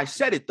reason why I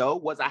said it, though,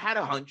 was I had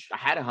a hunch.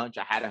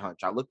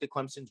 I looked at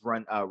Clemson's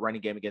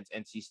running game against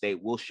NC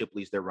State. Will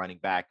Shipley's their running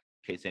back,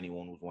 in case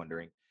anyone was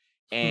wondering.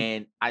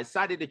 And I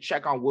decided to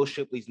check on Will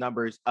Shipley's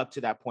numbers up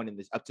to this point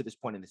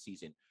in the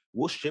season.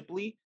 Will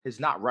Shipley has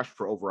not rushed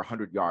for over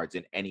 100 yards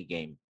in any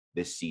game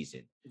this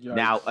season. Yikes.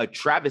 Now,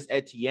 Travis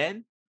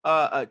Etienne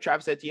on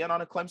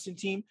a Clemson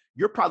team,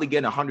 you're probably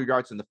getting 100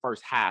 yards in the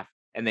first half,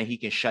 and then he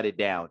can shut it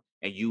down,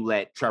 and you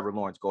let Trevor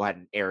Lawrence go ahead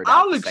and air it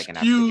out the second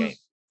half of the game.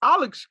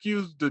 I'll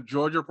excuse the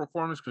Georgia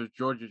performance because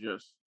Georgia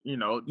just,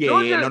 No. They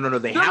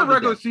have the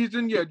regular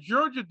season. Yeah,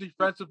 Georgia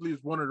defensively is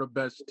one of the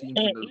best teams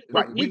in the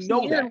right. We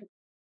know that.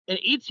 And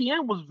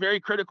ETN was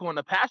very critical in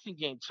the passing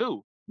game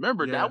too.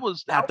 Remember, Yeah.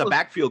 Out the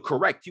backfield,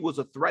 correct. He was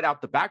a threat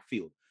out the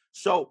backfield.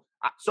 So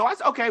I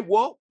said, okay,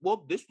 well,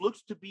 this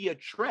looks to be a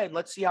trend.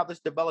 Let's see how this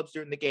develops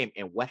during the game.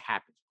 And what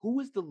happens? Who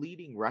is the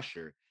leading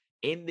rusher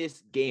in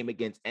this game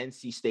against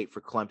NC State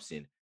for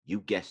Clemson?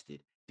 You guessed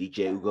it,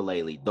 DJ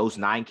Ugalele. Those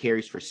 9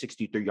 carries for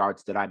 63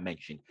 yards that I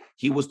mentioned.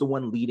 He was the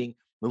one leading.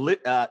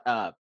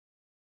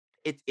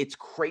 It's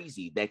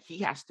crazy that he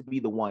has to be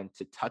the one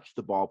to touch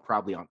the ball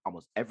probably on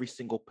almost every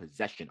single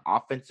possession,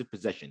 offensive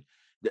possession.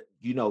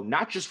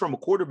 Not just from a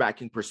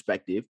quarterbacking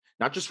perspective,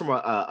 not just from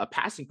a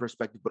passing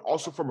perspective, but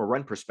also from a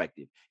run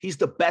perspective. He's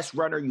the best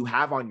runner you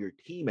have on your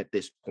team at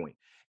this point.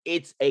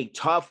 It's a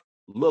tough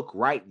look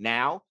right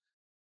now.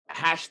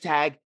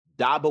 Hashtag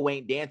Dabo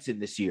ain't dancing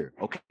this year.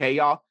 Okay,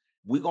 y'all?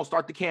 We're going to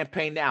start the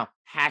campaign now.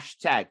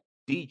 Hashtag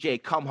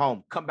DJ, come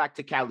home. Come back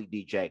to Cali,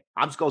 DJ.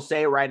 I'm just going to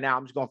say it right now.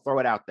 I'm just going to throw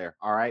it out there.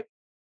 All right?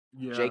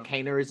 Yeah. Jake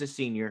Hayner is a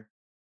senior.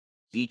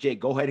 DJ,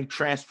 go ahead and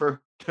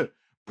transfer.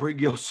 Bring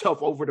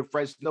yourself over to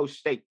Fresno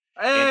State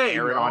and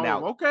air it on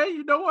out. Okay,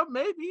 you know what?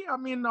 Maybe. I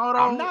mean, although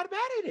I'm not mad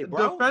at it,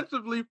 bro.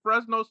 Defensively,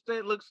 Fresno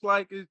State looks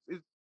like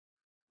it's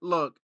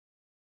look,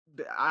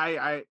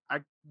 I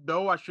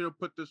know I should have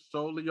put this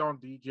solely on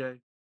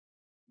DJ,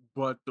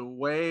 but the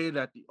way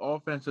that the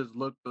offense has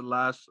looked the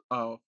last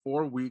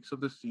 4 weeks of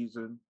the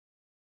season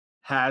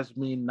has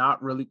me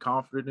not really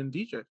confident in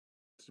DJ,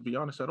 to be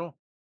honest at all.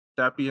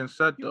 That being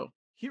said, though,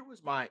 here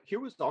was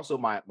also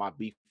my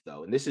beef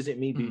though, and this isn't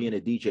me being a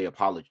DJ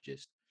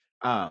apologist.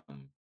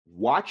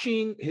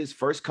 Watching his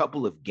first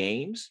couple of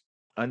games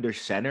under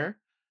center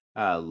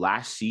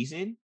last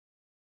season,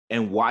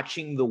 and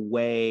watching the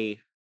way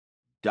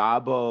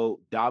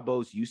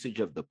Dabo's usage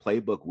of the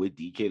playbook with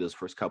DJ those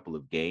first couple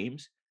of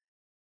games,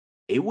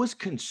 it was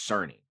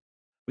concerning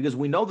because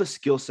we know the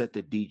skill set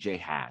that DJ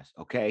has.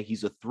 Okay,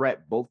 he's a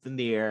threat both in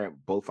the air,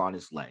 both on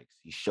his legs.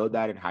 He showed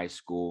that in high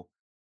school.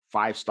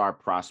 5-star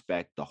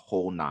prospect, the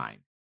whole 9.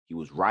 He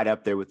was right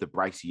up there with the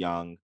Bryce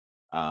Young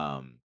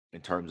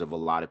in terms of a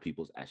lot of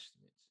people's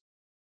estimates.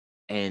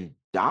 And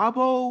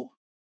Dabo,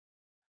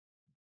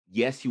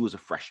 yes, he was a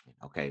freshman,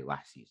 okay,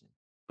 last season.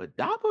 But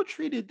Dabo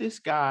treated this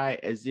guy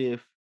as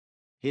if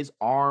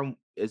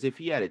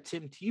he had a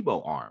Tim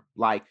Tebow arm.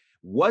 Like,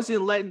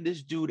 wasn't letting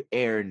this dude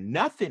air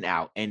nothing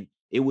out. And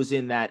it was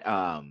in that,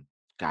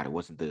 it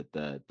wasn't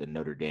the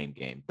Notre Dame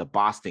game, the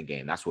Boston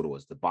game. That's what it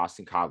was, the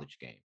Boston College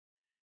game.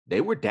 They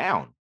were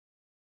down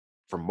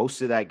for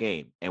most of that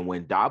game. And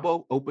when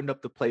Dabo opened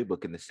up the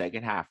playbook in the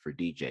second half for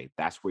DJ,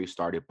 that's where he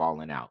started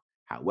balling out.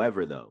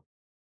 However, though,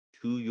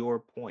 to your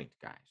point,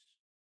 guys,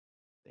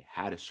 they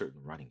had a certain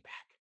running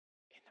back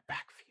in the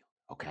backfield.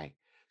 Okay.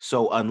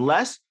 So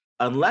unless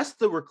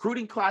the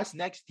recruiting class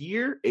next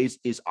year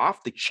is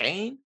off the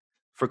chain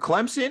for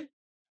Clemson,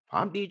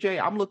 I'm DJ,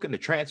 I'm looking to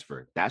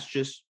transfer. That's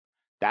just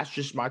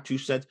my 2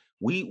 cents.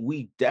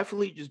 We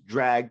definitely just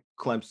dragged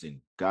Clemson.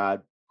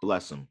 God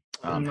bless them.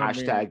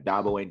 Hashtag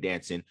Dabo ain't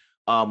dancing.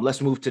 Let's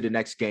move to the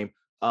next game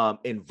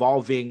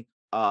involving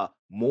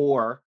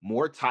more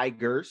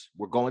Tigers.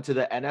 We're going to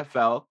the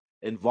NFL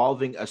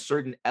involving a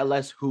certain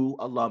LSU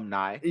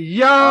alumni.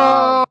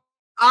 Yo,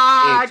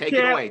 take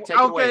it away. Take it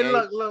away.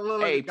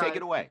 Look, Abe, guys. take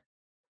it away.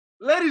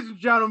 Ladies and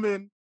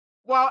gentlemen,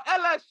 while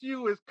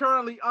LSU is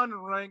currently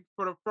unranked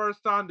for the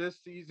first time this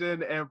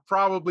season and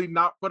probably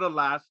not for the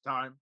last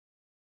time,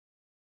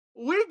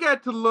 we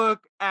get to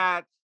look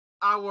at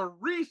our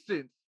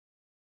recent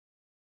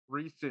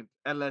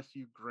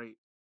LSU great,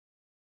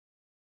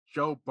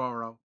 Joey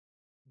Burrow.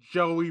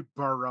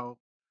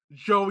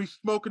 Joey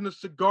smoking a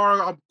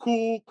cigar. I'm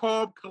cool,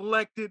 calm,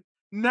 collected.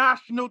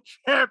 National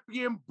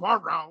champion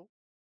Burrow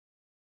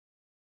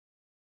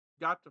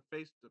got to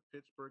face the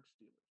Pittsburgh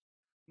Steelers.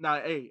 Now,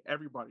 hey,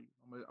 everybody,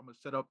 I'm gonna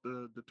set up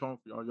the tone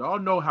for y'all. Y'all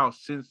know how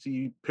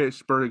Cincy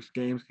Pittsburgh's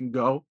games can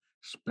go,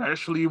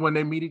 especially when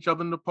they meet each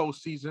other in the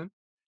postseason.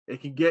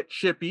 It can get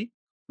chippy.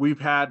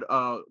 We've had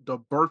the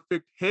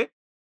perfect hit.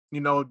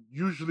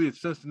 Usually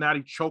it's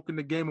Cincinnati choking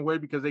the game away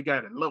because they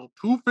got a little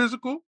too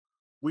physical.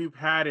 We've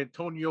had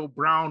Antonio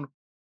Brown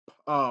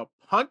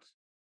punt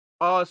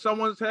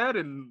someone's head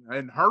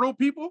and hurdle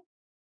people.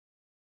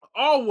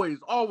 Always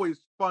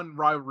fun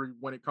rivalry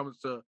when it comes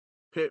to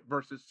Pitt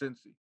versus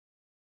Cincy.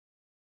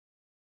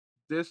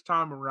 This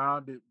time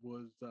around, it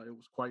was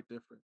quite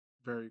different.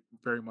 Very,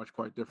 very much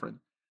quite different.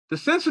 The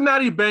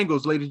Cincinnati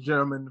Bengals, ladies and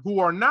gentlemen, who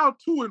are now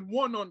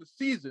 2-1 on the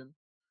season,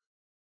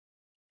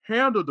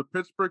 handled the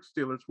Pittsburgh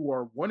Steelers, who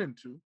are 1-2,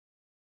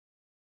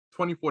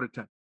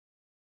 24-10.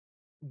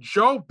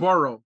 Joe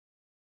Burrow,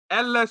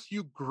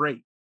 LSU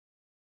great,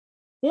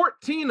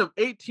 14 for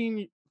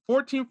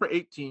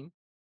 18,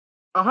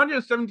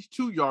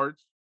 172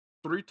 yards,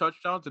 3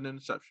 touchdowns, and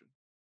interception.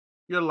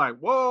 You're like,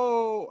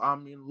 whoa! I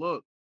mean,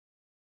 look,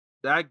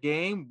 that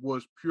game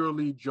was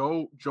purely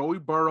Joey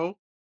Burrow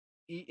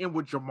eating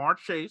with Jamar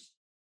Chase,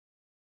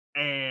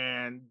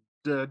 and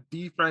the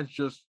defense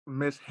just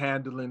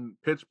mishandling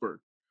Pittsburgh.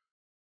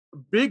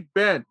 Big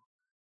Ben,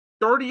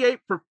 38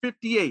 for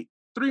 58,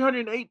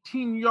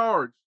 318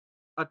 yards,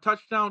 a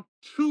touchdown,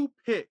 2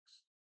 picks.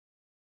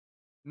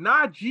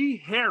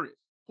 Najee Harris,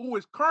 who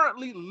is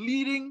currently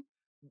leading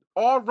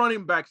all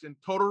running backs in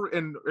total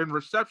in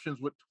receptions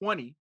with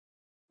 20.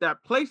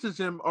 That places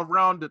him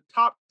around the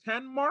top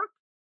 10 mark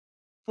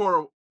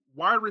for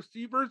wide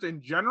receivers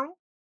in general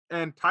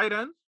and tight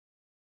ends.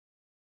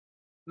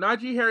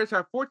 Najee Harris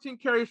had 14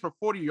 carries for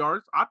 40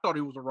 yards. I thought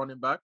he was a running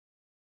back.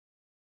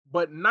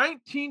 But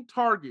 19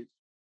 targets,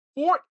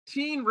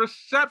 14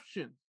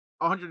 receptions,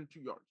 102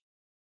 yards.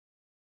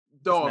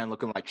 This man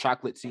looking like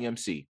chocolate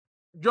CMC.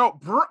 Yo,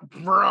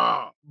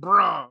 bruh.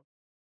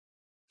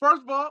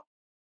 First of all,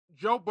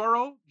 Joe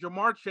Burrow,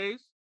 Jamar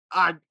Chase.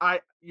 I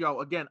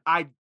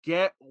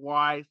get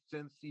why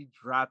Cincy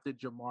drafted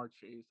Jamar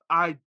Chase.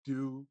 I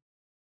do.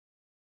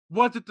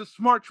 Was it the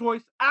smart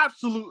choice?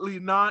 Absolutely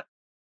not.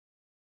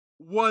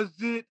 Was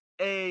it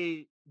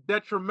a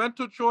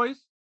detrimental choice?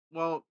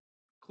 Well,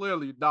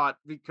 clearly not,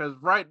 because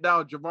right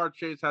now Jamar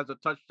Chase has a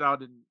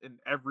touchdown in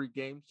every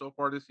game so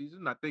far this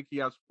season. I think he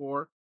has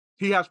 4.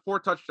 He has 4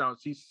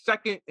 touchdowns. He's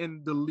second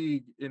in the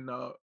league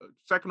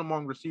second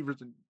among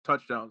receivers in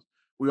touchdowns.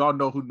 We all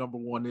know who number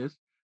 1 is.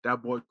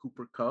 That boy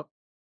Cooper Kupp.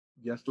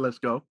 Yes, let's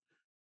go.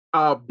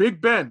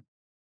 Big Ben.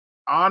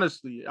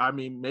 Honestly, I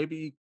mean,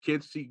 maybe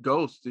kids see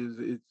ghosts.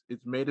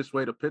 It's made its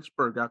way to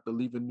Pittsburgh after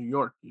leaving New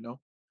York, you know.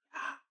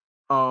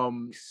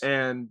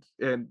 And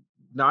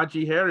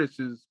Najee Harris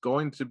is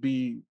going to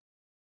be,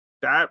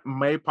 that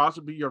may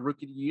possibly be your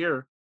rookie of the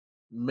year,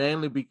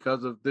 mainly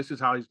because of this is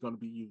how he's going to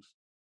be used.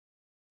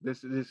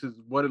 This is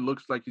what it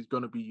looks like he's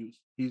going to be used.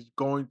 He's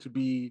going to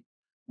be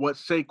what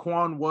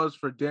Saquon was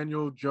for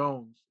Daniel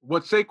Jones,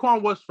 what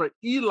Saquon was for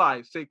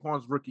Eli,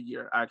 Saquon's rookie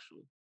year,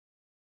 actually.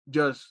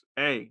 Just,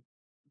 hey,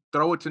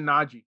 throw it to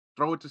Najee,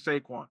 throw it to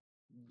Saquon.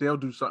 They'll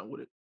do something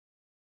with it.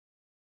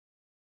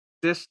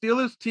 This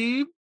Steelers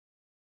team,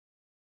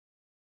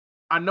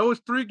 I know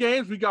it's 3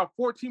 games. We got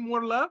 14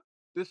 more left.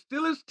 The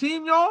Steelers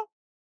team, y'all.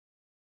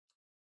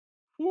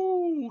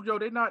 Ooh, yo,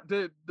 they not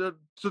to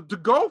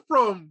go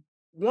from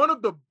one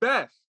of the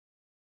best.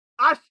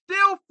 I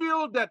still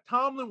feel that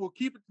Tomlin will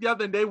keep it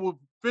together and they will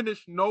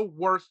finish no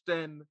worse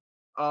than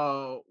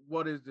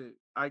what is it?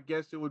 I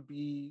guess it would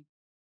be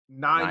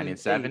 9 and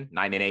 7,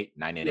 9 and 8,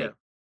 9 and 8.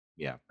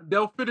 Yeah.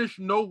 They'll finish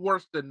no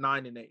worse than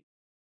 9 and 8.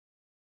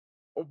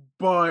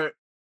 But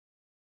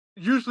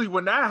usually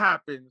when that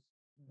happens,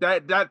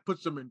 that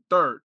puts them in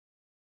 3rd.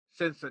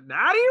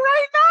 Cincinnati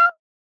right now,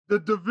 the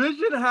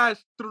division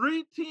has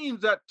 3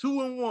 teams at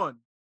 2-1.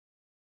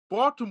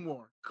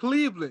 Baltimore,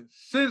 Cleveland,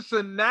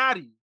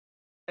 Cincinnati.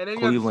 And then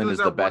Cleveland is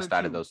the best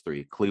out of those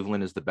 3.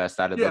 Cleveland is the best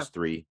out of those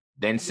 3.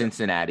 Then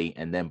Cincinnati,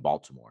 and then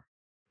Baltimore.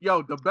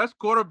 Yo, the best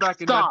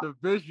quarterback in that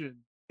division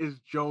is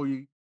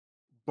Joey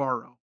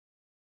Burrow.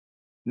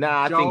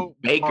 Nah, I think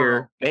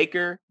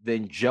Baker,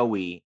 then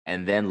Joey,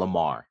 and then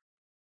Lamar.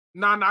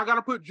 Nah, I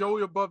gotta put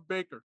Joey above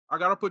Baker.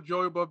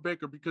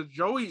 Because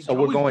Joey. So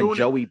we're going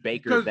Joey,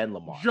 Baker, then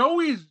Lamar.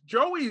 Joey's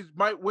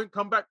might win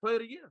comeback player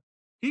of the year.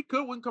 He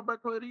could win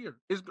comeback player of the year.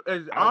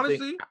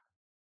 Honestly,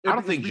 I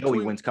don't think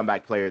Joey wins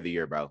comeback player of the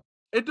year, bro.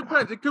 It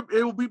depends. It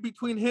will be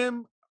between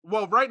him.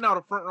 Well, right now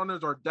the front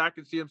runners are Dak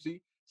and CMC.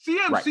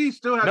 CMC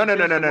still has no.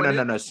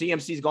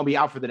 CMC's gonna be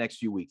out for the next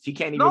few weeks. He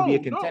can't even be a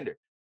contender.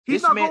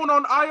 He's not going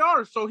on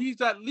IR, so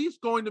he's at least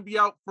going to be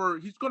out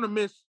he's going to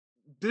miss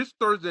this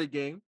Thursday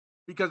game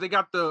because they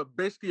got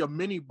basically a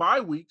mini bye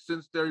week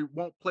since they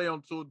won't play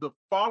until the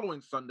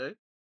following Sunday.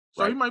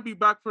 So he might be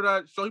back for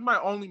that. So he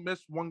might only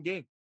miss 1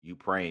 game. You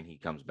praying he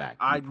comes back.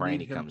 I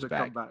need him to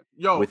come back.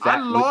 Yo, I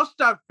lost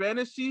that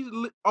fantasy.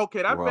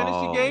 Okay, that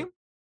fantasy game,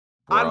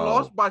 I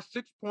lost by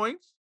 6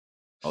 points.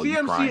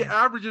 CMC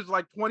averages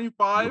like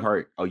 25. You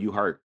hurt. You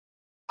hurt.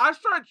 I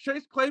started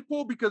Chase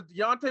Claypool because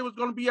Deontay was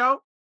going to be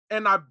out,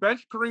 and I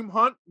benched Kareem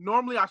Hunt.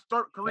 Normally, I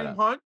start Kareem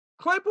Hunt.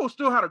 Claypool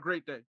still had a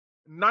great day.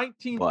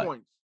 19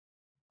 points.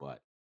 But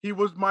he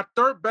was my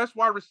 3rd best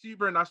wide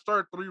receiver, and I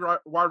started 3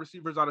 wide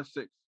receivers out of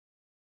 6.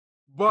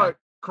 But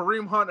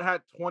Kareem Hunt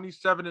had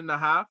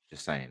 27.5.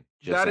 Just saying.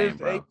 That is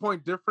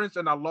 8-point difference,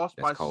 and I lost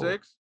by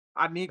 6.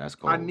 I need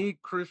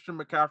Christian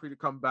McCaffrey to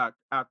come back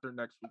after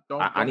next week.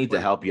 I need to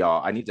help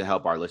y'all. I need to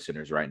help our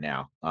listeners right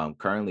now.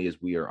 Currently,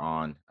 as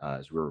we're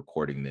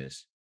recording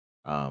this,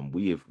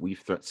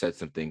 we've said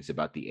some things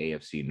about the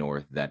AFC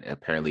North that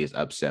apparently is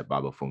upset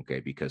Baba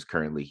Funke because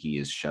currently he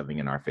is shoving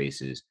in our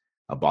faces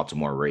a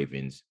Baltimore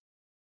Ravens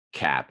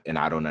cap, and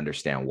I don't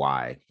understand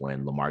why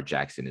when Lamar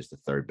Jackson is the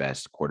 3rd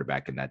best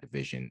quarterback in that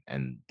division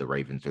and the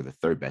Ravens are the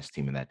 3rd best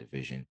team in that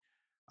division.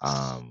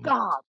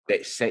 Stop.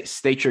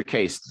 State your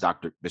case,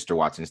 Mr.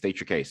 Watson. State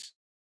your case.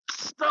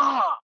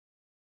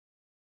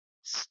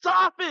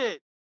 Stop it.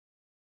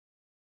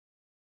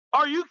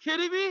 Are you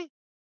kidding me?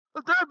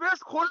 The 3rd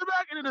best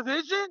quarterback in the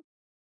division?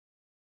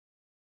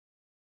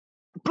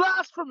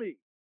 Blasphemy.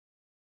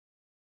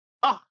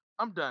 Oh,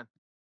 I'm done.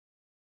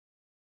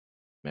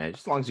 Man,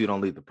 just as long as you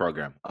don't leave the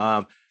program.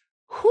 Man,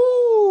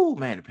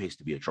 it pays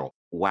to be a troll.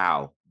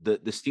 Wow. The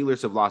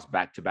Steelers have lost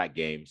back-to-back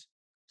games.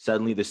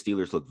 Suddenly the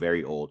Steelers look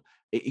very old.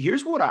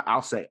 Here's what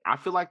I'll say. I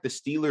feel like the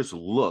Steelers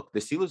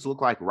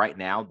look like right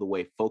now the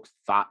way folks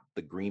thought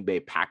the Green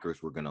Bay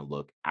Packers were going to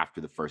look after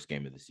the first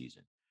game of the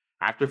season.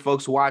 After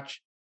folks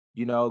watch,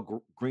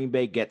 Green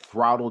Bay get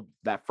throttled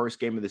that first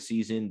game of the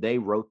season, they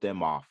wrote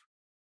them off.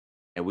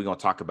 And we're going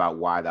to talk about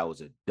why that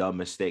was a dumb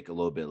mistake a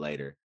little bit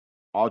later.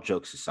 All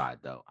jokes aside,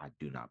 though, I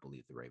do not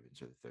believe the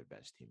Ravens are the third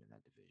best team in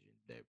that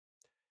division.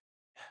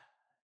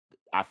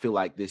 I feel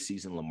like this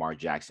season, Lamar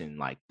Jackson,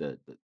 like the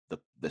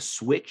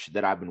switch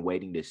that I've been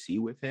waiting to see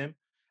with him,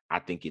 I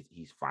think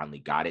he's finally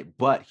got it.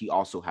 But he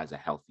also has a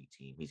healthy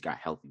team. He's got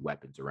healthy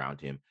weapons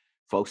around him.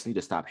 Folks need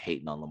to stop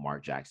hating on Lamar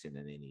Jackson,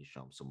 and they need to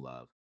show him some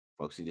love.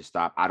 Folks need to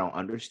stop. I don't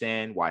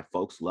understand why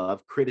folks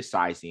love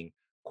criticizing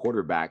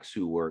quarterbacks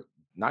who were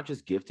not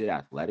just gifted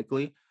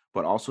athletically,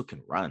 but also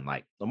can run.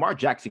 Like Lamar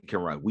Jackson can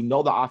run. We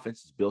know the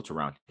offense is built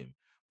around him,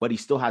 but he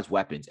still has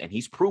weapons, and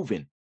he's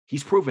proven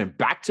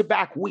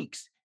back-to-back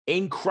weeks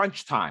in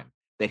crunch time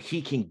that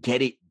he can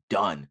get it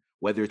done,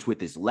 whether it's with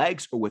his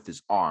legs or with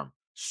his arm.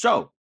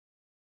 So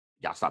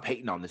y'all stop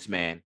hating on this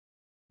man.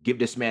 Give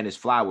this man his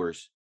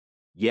flowers.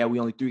 Yeah, we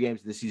only 3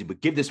 games this season,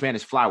 but give this man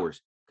his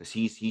flowers because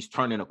he's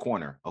turning a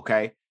corner.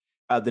 Okay.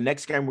 The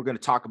next game we're going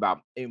to talk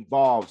about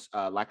involves,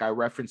 like I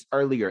referenced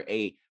earlier,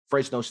 a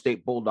Fresno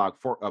State Bulldog,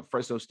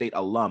 Fresno State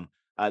alum.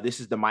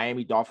 This is the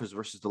Miami Dolphins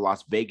versus the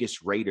Las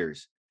Vegas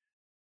Raiders.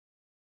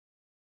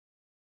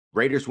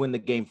 Raiders win the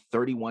game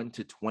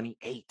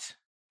 31-28.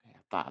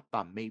 I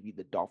thought maybe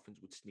the Dolphins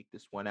would sneak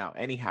this one out.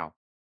 Anyhow,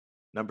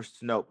 numbers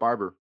to note: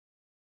 Barber,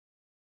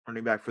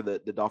 running back for the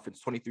Dolphins,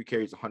 23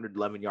 carries,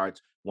 111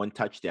 yards, 1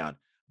 touchdown.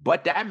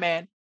 But that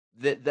man,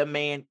 the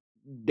man,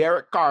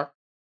 Derek Carr,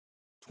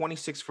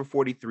 26 for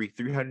 43,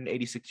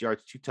 386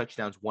 yards, 2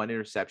 touchdowns, 1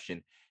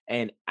 interception.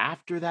 And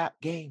after that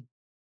game,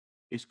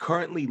 is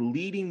currently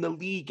leading the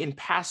league in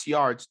pass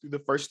yards through the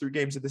first 3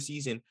 games of the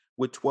season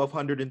with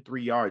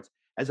 1,203 yards.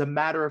 As a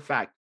matter of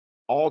fact,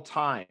 all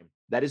time,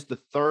 that is the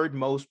 3rd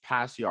most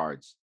pass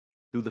yards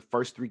through the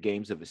first 3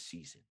 games of a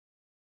season.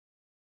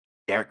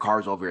 Derek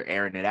Carr's over here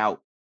airing it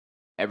out.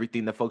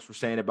 Everything that folks were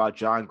saying about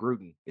John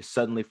Gruden is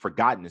suddenly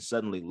forgotten and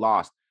suddenly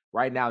lost.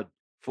 Right now,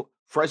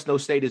 Fresno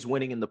State is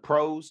winning in the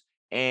pros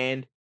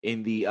and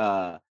in the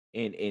on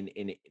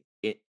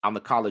the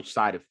college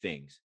side of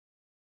things.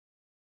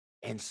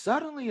 And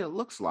suddenly it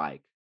looks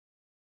like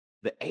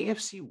the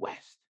AFC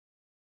West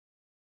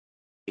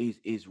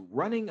is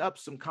running up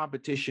some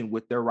competition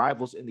with their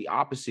rivals in the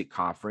opposite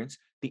conference,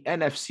 the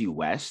NFC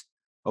West.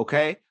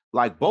 Okay,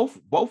 like both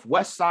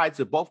west sides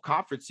of both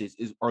conferences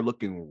are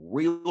looking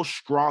real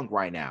strong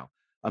right now.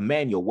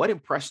 Emmanuel, what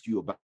impressed you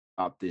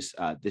about this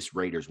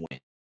Raiders win?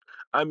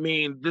 I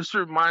mean, this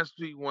reminds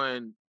me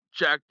when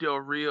Jack Del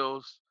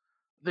Rio's,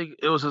 I think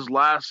it was his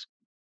last,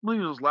 I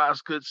believe it was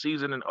last good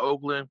season in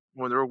Oakland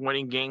when they were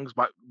winning games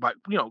by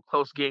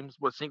close games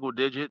with single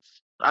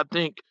digits. I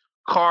think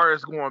Carr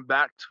is going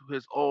back to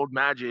his old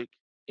magic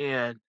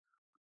and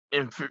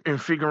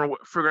figuring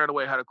out a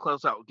way how to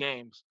close out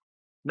games.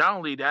 Not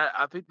only that,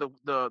 I think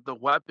the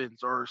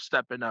weapons are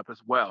stepping up as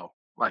well.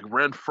 Like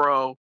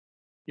Renfro,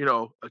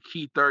 a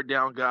key 3rd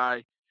down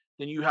guy.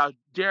 Then you have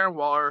Darren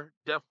Waller,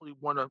 definitely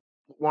one of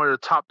the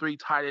top 3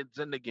 tight ends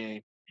in the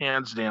game,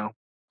 hands down.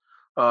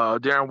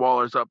 Darren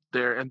Waller's up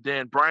there, and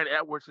then Brian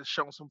Edwards has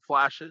shown some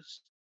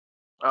flashes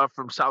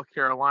from South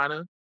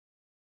Carolina.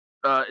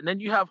 And then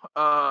you have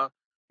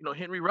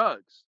Henry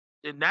Ruggs,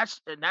 and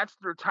that's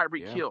their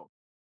Tyreek Hill,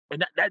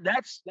 and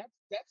that's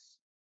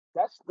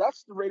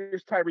the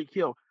Raiders' Tyreek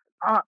Hill.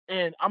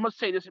 And I'm gonna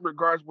say this in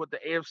regards with the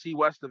AFC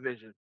West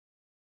division.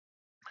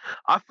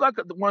 I feel like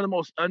one of the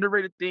most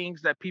underrated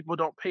things that people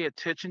don't pay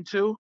attention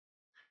to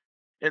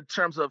in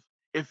terms of,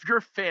 if you're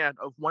a fan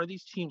of one of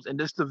these teams in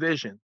this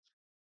division,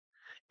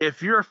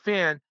 if you're a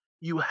fan,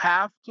 you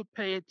have to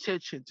pay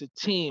attention to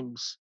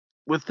teams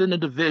within the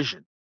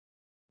division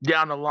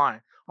down the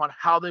line on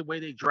how they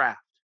draft.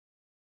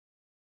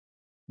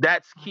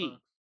 That's key.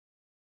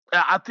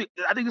 I think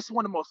this is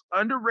one of the most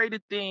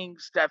underrated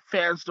things that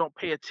fans don't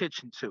pay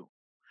attention to,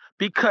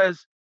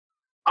 because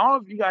I don't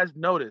know if you guys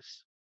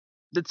notice,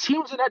 the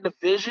teams in that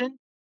division,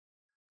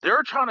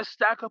 they're trying to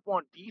stack up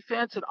on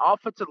defense and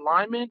offensive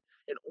linemen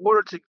in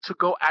order to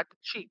go at the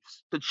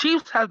Chiefs. The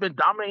Chiefs have been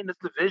dominating this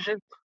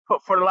division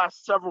for the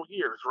last several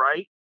years,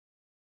 right?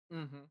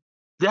 Mm-hmm.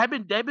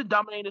 They've been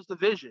dominating this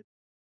division.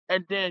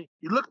 And then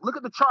you look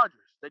at the Chargers.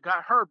 They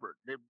got Herbert.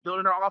 They're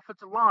building their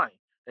offensive line.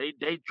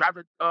 They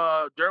drafted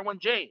Derwin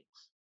James.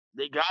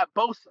 They got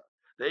Bosa.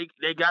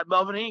 They got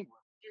Melvin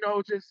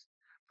Ingram. Just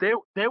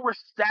they were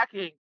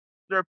stacking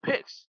their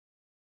picks.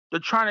 They're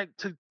trying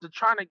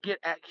to get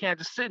at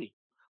Kansas City.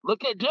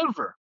 Look at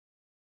Denver.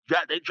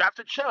 They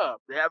drafted Chubb.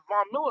 They have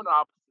Von Miller on the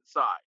opposite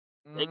side.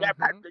 They got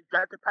Patrick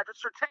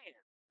Surtain.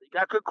 They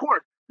got good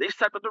corner. They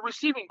stepped up the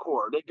receiving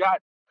core. They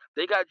got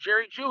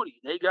Jerry Jeudy.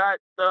 They got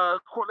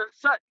Cortland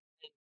Sutton.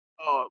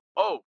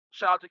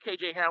 Shout out to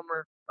KJ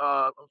Hamler.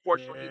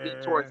 Unfortunately, he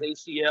tore his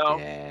ACL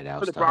Yeah, that for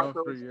was the tough.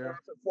 Broncos.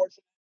 That's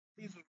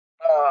unfortunate.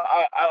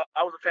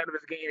 I was a fan of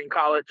his game in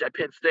college at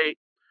Penn State.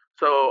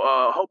 So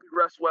hope he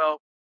rests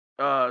well.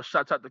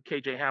 Shouts out to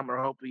KJ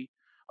Hamler. Hope he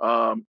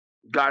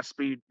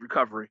Godspeed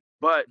recovery.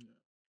 But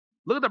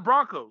look at the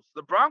Broncos.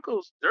 The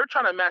Broncos, they're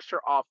trying to match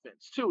their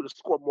offense too to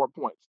score more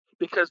points,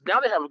 because now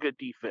they have a good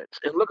defense.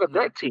 And look at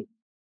that team,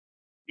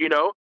 you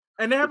know.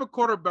 And they have a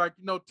quarterback.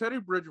 Teddy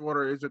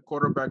Bridgewater is a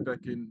quarterback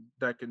that can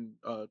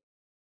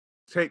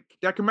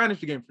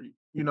manage the game for you.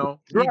 He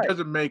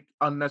doesn't make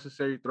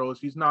unnecessary throws.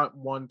 He's not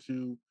one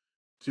to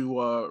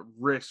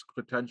risk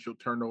potential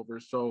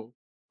turnovers. So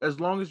as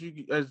long as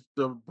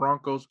the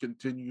Broncos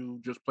continue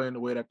just playing the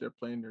way that they're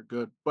playing, they're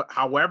good. But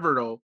however,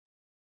 though,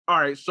 all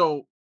right.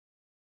 So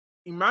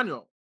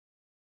Emmanuel,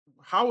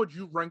 how would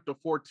you rank the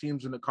 4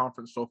 teams in the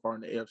conference so far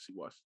in the AFC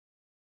West?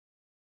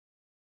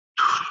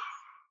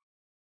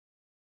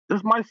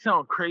 This might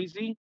sound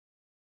crazy.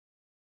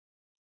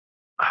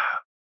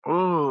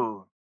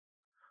 Oh,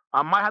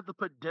 I might have to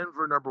put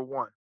Denver number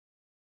 1.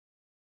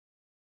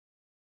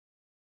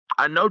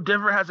 I know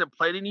Denver hasn't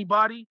played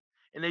anybody,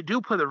 and they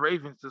do play the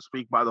Ravens this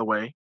week, by the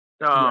way.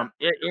 They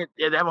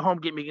have a home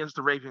game against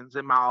the Ravens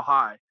in Mile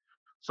High.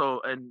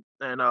 So and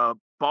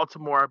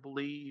Baltimore, I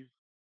believe,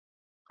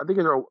 I think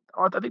they're a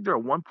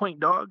 1-point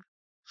dog.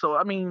 So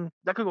I mean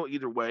that could go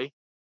either way.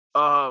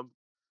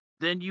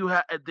 Then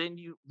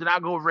I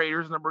go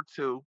Raiders number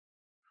 2,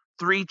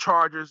 3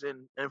 Chargers,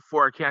 and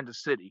 4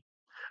 Kansas City.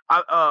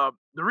 The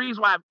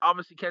reason why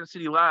obviously Kansas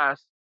City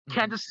last,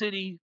 Kansas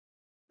City,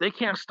 they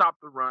can't stop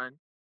the run.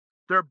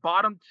 They're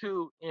bottom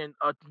 2 in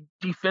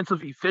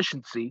defensive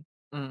efficiency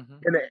in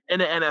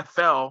the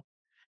NFL.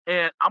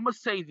 And I'm gonna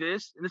say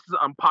this, and this is an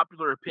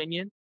unpopular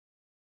opinion.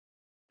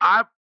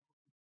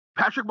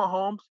 Patrick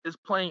Mahomes is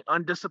playing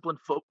undisciplined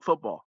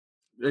football.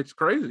 It's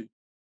crazy.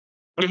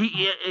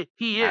 He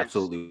is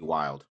absolutely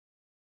wild.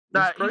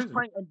 He's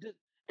playing,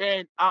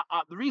 and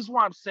the reason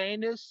why I'm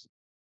saying this,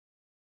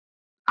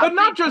 but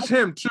not just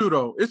him too,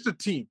 though. It's the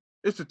team.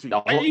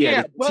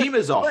 The team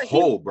as a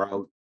whole,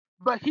 bro.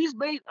 But he's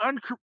made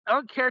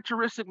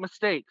uncharacteristic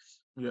mistakes.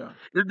 Yeah.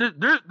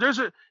 There's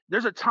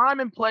a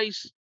time and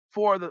place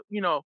for the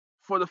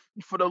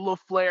little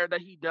flair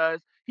that he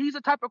does. He's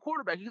a type of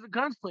quarterback. He's a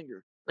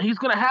gunslinger. And he's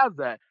gonna have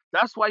that.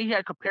 That's why he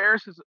had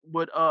comparisons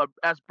with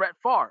as Brett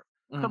Favre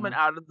coming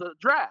out of the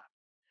draft.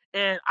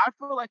 And I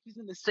feel like he's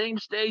in the same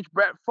stage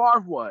Brett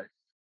Favre was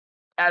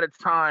at a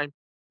time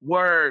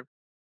where,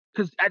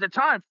 because at the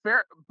time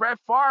Brett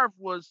Favre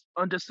was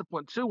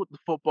undisciplined too with the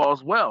football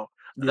as well.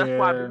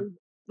 Yeah.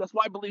 That's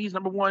why I believe he's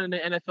number 1 in the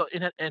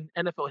NFL in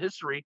NFL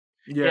history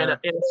in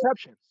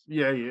interceptions.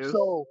 Yeah, he is.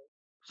 So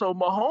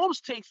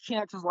Mahomes takes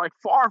chances like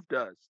Favre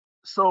does.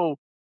 So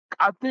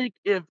I think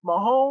if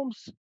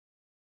Mahomes,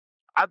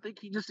 I think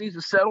he just needs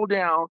to settle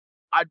down.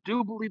 I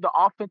do believe the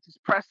offense is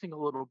pressing a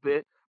little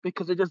bit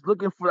because they're just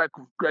looking for that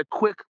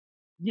quick,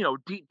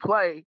 deep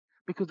play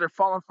because they're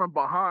falling from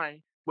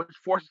behind, which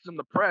forces them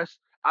to press.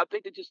 I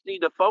think they just need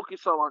to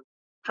focus on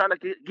trying to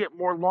get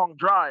more long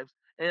drives.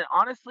 And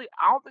honestly,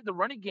 I don't think the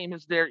running game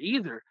is there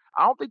either.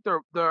 I don't think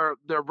their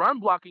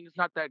run blocking is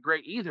not that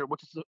great either,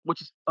 which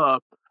is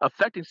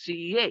affecting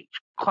CEH,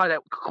 Clyde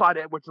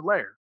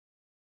Edwards-Helaire.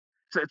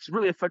 So it's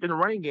really affecting the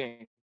running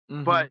game.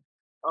 But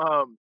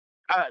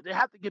they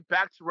have to get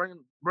back to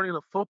running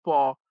the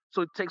football,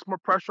 so it takes more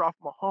pressure off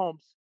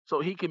Mahomes, so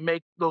he can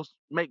make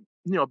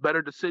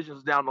better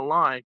decisions down the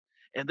line.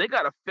 And they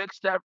got to fix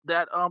that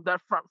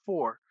front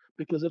 4,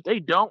 because if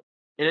they don't,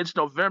 and it's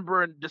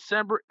November and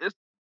December,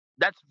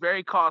 that's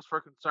very cause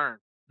for concern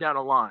down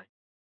the line.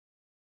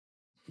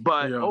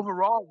 But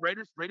overall,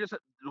 Raiders, it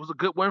was a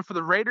good win for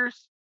the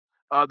Raiders.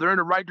 They're in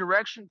the right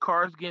direction.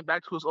 Carr's getting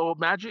back to his old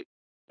magic,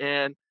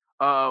 and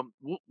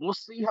we'll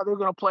see how they're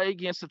going to play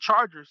against the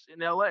Chargers in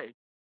LA.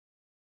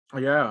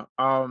 Yeah.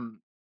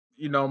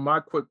 My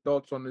quick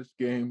thoughts on this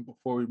game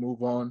before we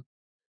move on.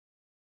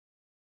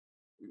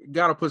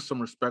 Got to put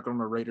some respect on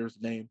the Raiders'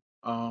 name.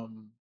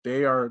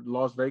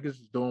 Las Vegas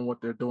is doing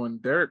what they're doing.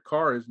 Derek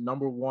Carr is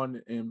number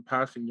 1 in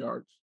passing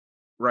yards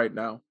right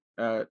now.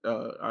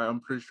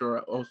 I'm pretty sure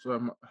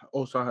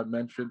also had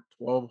mentioned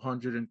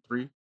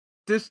 1,203.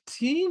 This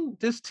team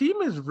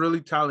is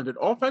really talented.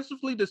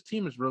 Offensively, this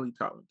team is really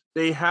talented.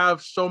 They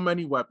have so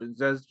many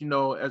weapons. As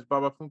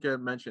Baba Funke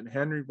had mentioned,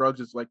 Henry Ruggs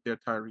is like their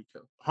Tyreek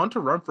Hill.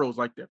 Hunter Renfrow is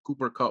like their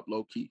Cooper Kupp,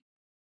 low key.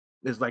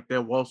 Is like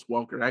their Wes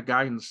Welker, that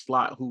guy in the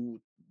slot who,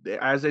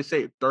 as they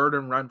say, third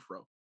and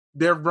Renfrow.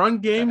 Their run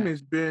game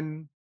has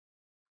been,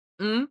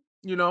 even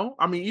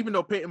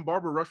though Peyton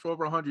Barber rushed for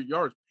over 100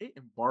 yards,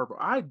 Peyton Barber,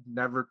 I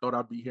never thought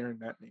I'd be hearing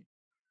that name.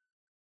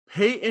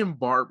 Peyton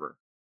Barber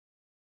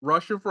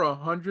rushing for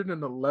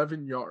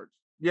 111 yards.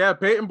 Yeah,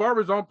 Peyton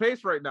Barber's on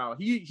pace right now.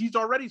 He's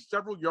already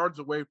several yards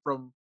away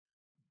from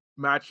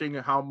matching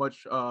how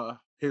much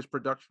his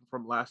production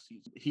from last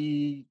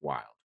season.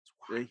 Wild.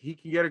 He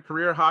can get a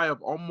career high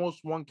of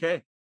almost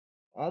 1K.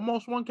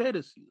 Almost 1K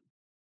this season.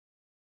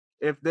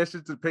 If this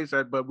is the pace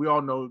but we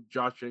all know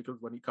Josh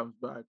Jacobs, when he comes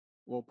back,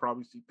 we'll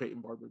probably see Peyton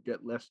Barber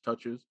get less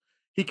touches.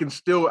 He can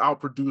still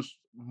outproduce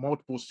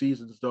multiple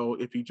seasons, though,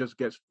 if he just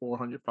gets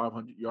 400,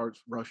 500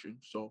 yards rushing.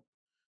 So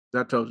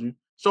that tells you.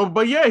 So,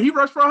 but yeah, he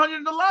rushed for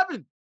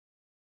 111.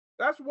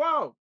 That's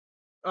wild.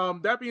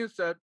 That being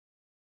said,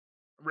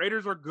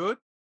 Raiders are good.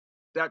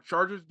 That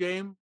Chargers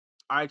game,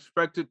 I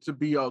expect it to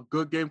be a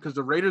good game because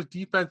the Raiders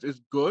defense is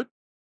good.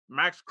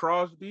 Max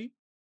Crosby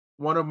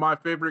one of my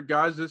favorite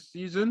guys this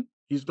season.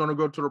 He's going to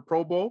go to the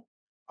Pro Bowl.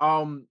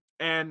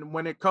 And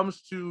when it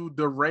comes to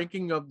the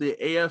ranking of the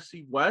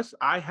AFC West,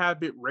 I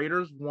have it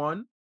Raiders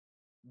 1,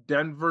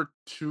 Denver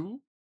 2,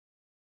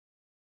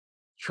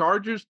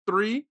 Chargers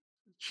 3,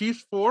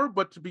 Chiefs 4.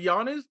 But to be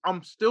honest,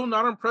 I'm still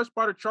not impressed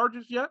by the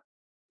Chargers yet.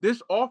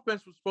 This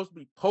offense was supposed to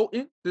be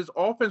potent. This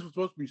offense was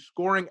supposed to be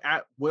scoring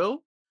at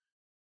will.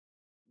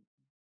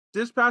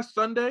 This past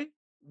Sunday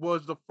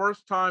was the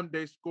first time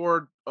they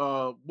scored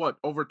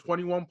over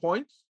 21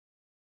 points.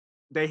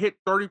 They hit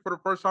 30 for the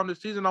first time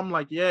this season. I'm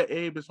like, yeah,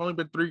 Abe, it's only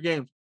been 3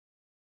 games.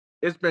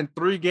 It's been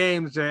 3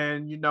 games,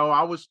 and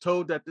I was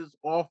told that this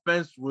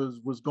offense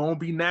was gonna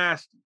be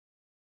nasty.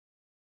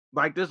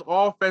 Like, this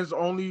offense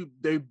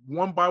they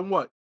won by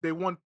what? They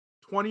won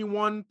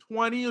 21-20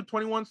 or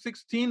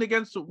 21-16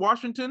 against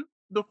Washington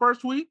the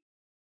first week.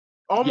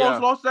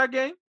 Almost lost that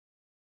game.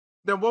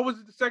 Then what was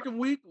it the second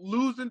week?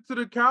 Losing to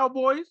the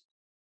Cowboys.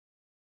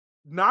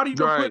 Not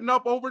even putting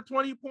up over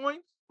 20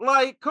 points.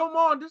 Like, come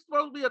on, this is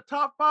supposed to be a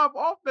top 5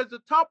 offense. The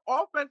top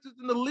offenses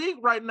in the league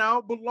right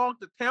now belong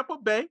to Tampa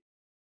Bay,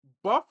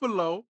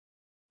 Buffalo,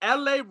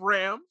 LA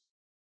Rams,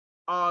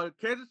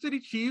 Kansas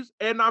City Chiefs,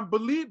 and I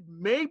believe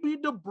maybe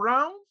the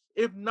Browns.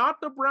 If not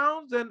the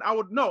Browns, then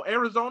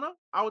Arizona.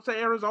 I would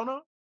say Arizona.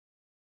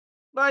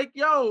 Like,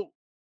 yo,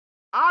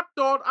 I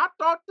thought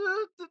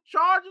the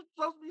Chargers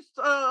supposed to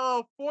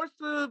be forced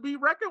to be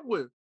reckoned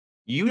with.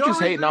 You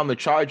just hating on the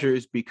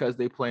Chargers because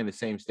they play in the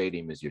same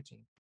stadium as your team.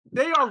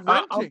 They are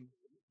renting.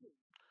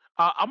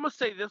 I'm gonna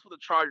say this with the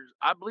Chargers.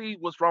 I believe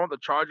what's wrong with the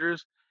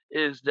Chargers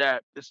is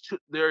that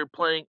they're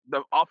playing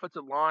the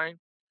offensive line.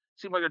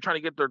 Seems like they're trying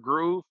to get their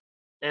groove,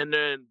 and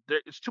then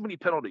it's too many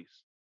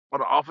penalties on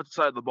the offensive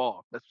side of the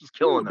ball. That's just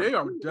killing them. They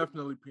are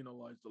definitely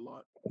penalized a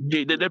lot.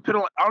 They're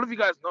penalized. I don't know if you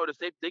guys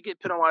noticed. They get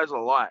penalized a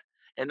lot,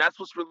 and that's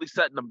what's really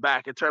setting them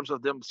back in terms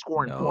of them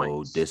scoring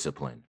points. No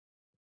discipline.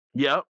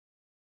 Yep,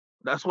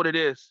 that's what it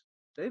is.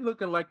 They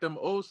looking like them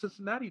old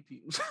Cincinnati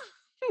teams.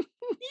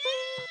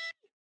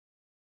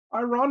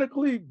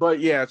 Ironically,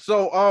 but yeah.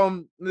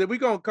 So we're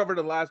gonna cover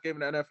the last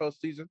game of the NFL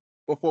season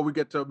before we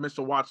get to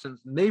Mr.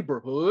 Watson's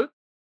neighborhood.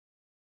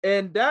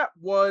 And that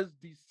was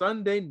the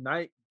Sunday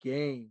night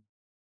game.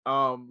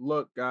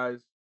 Look,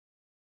 guys,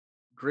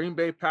 Green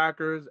Bay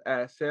Packers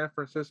at San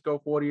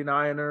Francisco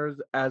 49ers.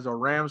 As a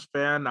Rams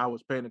fan, I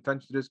was paying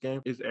attention to this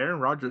game. Is Aaron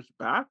Rodgers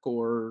back,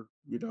 or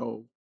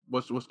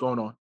what's going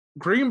on?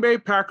 Green Bay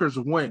Packers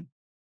win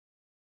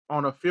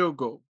on a field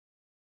goal,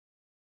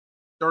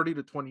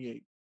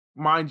 30-28.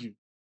 Mind you,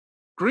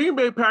 Green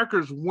Bay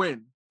Packers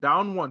win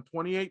down 1,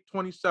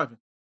 28-27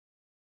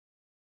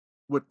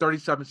 with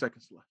 37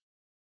 seconds left.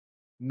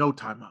 No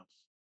timeouts.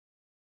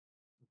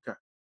 Okay.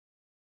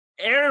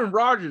 Aaron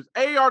Rodgers,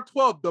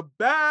 AR-12, the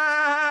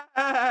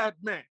bad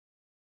man.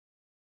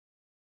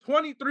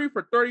 23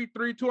 for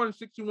 33,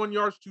 261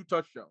 yards, 2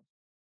 touchdowns.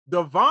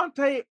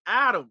 Devontae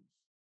Adams,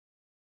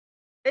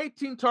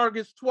 18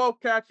 targets, 12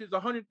 catches,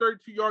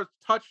 132 yards,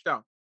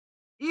 touchdown.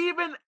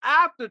 Even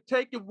after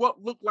taking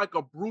what looked like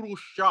a brutal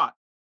shot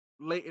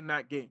late in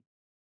that game.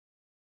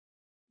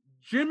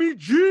 Jimmy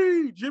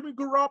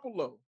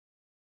Garoppolo,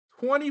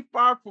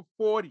 25 for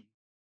 40,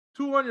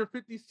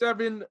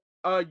 257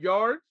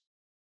 yards.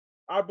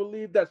 I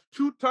believe that's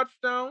 2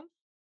 touchdowns,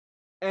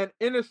 an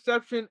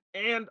interception,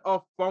 and a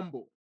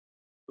fumble.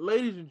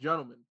 Ladies and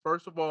gentlemen,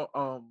 first of all,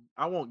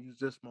 I won't use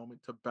this moment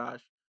to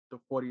bash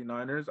the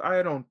 49ers.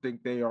 I don't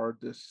think they are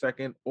the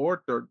second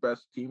or third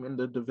best team in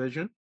the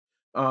division.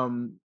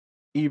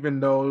 Even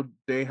though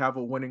they have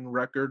a winning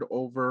record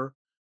over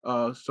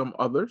some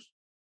others.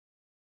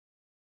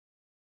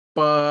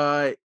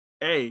 But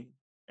hey,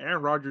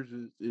 Aaron Rodgers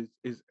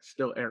is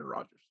still Aaron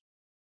Rodgers.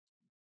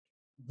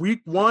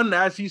 Week 1,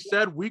 as he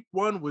said, week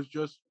 1 was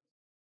just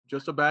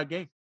a bad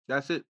game.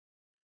 That's it.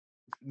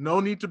 No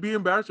need to be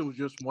embarrassed. It was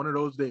just one of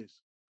those days.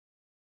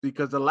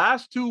 Because the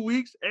last 2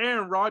 weeks,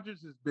 Aaron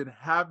Rodgers has been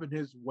having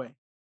his way.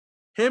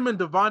 Him and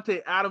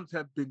Devontae Adams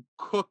have been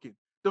cooking.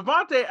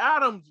 Devontae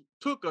Adams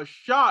took a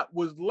shot,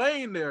 was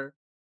laying there,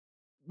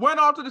 went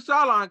off to the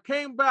sideline,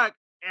 came back,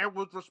 and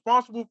was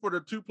responsible for the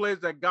 2 plays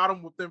that got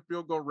him within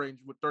field goal range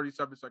with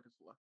 37 seconds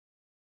left.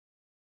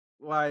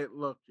 Like,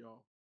 look,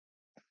 y'all.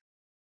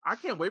 I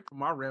can't wait for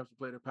my Rams to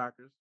play the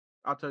Packers.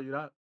 I'll tell you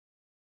that.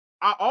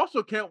 I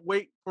also can't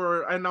wait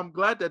and I'm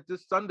glad that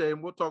this Sunday,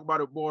 and we'll talk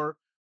about it more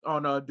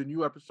on the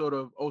new episode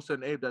of Osa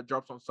and Abe that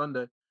drops on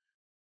Sunday.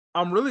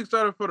 I'm really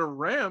excited for the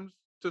Rams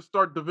to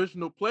start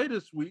divisional play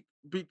this week,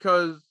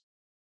 because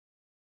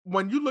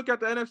when you look at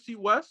the NFC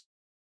West,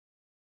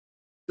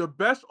 the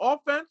best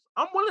offense,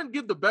 I'm willing to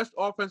give the best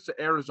offense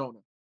to Arizona,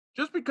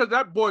 just because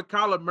that boy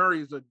Kyler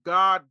Murray is a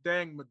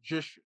goddamn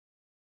magician.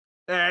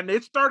 And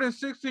it's starting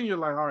 16. You're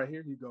like, all right,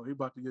 here you go. He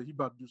about to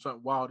do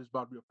something wild. It's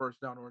about to be a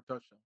first down or a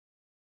touchdown.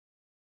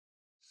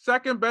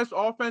 Second best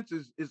offense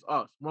is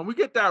us. When we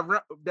get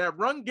that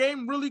run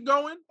game really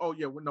going, oh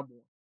yeah, we're number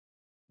 1.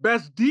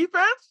 Best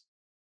defense,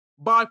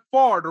 by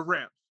far the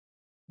Rams.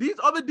 These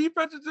other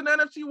defenses in the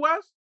NFC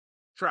West,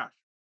 trash.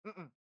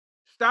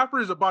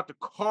 Stafford is about to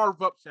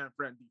carve up San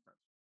Fran defense.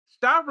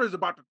 Stafford is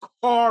about to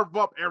carve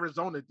up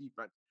Arizona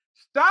defense.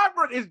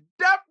 Stafford is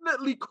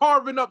definitely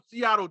carving up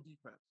Seattle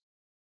defense.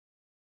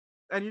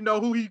 And you know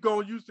who he's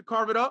going to use to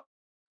carve it up?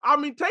 I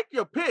mean, take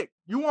your pick.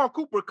 You want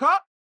Cooper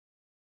Kupp?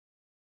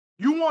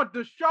 You want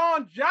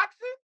Deshaun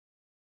Jackson?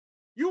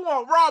 You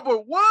want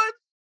Robert Woods?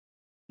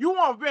 You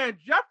want Van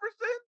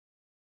Jefferson?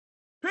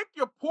 Pick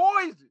your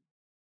poison.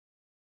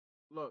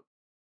 Look,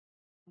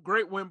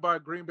 great win by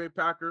Green Bay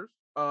Packers.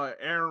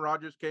 Aaron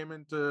Rodgers came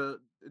into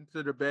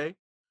the Bay,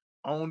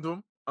 owned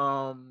them.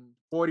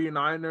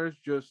 49ers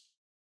just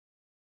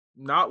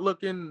not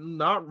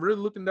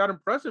really looking that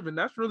impressive. And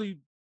that's really,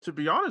 to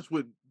be honest,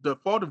 with the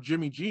fault of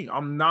Jimmy G.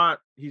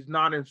 He's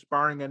not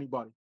inspiring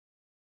anybody.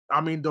 I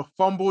mean, the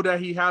fumble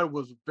that he had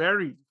was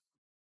very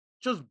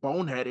just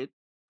boneheaded.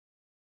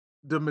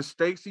 The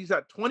mistakes he's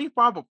at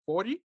 25 of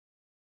 40.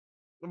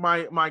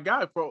 My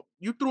guy,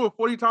 you threw it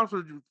 40 times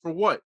for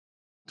what?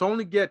 To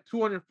only get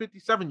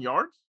 257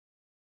 yards?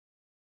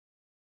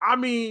 I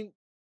mean,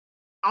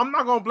 I'm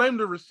not gonna blame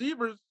the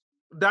receivers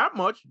that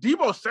much.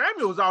 Deebo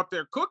Samuel's out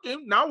there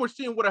cooking. Now we're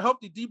seeing what a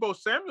healthy Deebo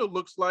Samuel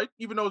looks like,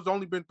 even though it's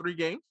only been 3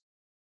 games.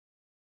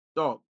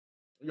 Dog,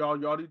 y'all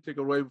need to take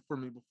it away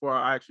from me before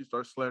I actually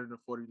start slandering the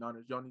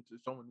 49ers.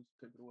 Someone needs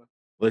to take it away.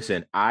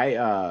 Listen,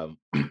 I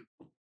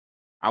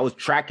was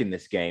tracking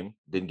this game,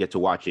 didn't get to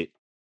watch it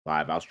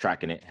live. I was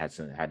tracking it, had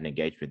an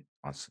engagement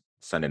on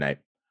Sunday night.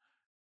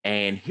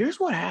 And here's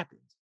what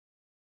happens.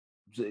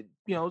 You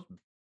know, it's a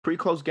pretty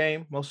close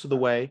game most of the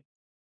way.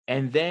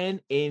 And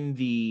then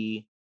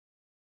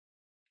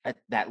at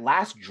that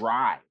last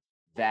drive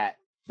that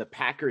the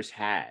Packers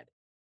had,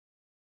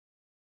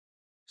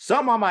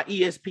 some on my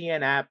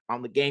ESPN app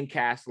on the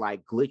Gamecast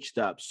like glitched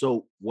up.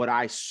 So what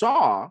I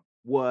saw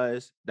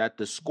was that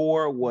the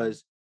score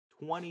was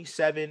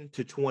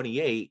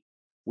 27-28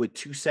 with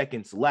 2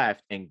 seconds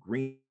left, and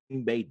Green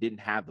Bay didn't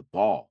have the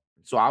ball.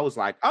 So I was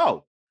like,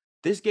 oh,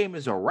 this game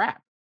is a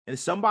wrap. And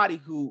somebody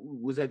who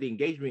was at the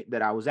engagement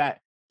that I was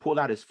at pulled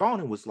out his phone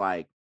and was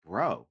like,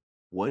 bro,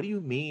 what do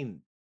you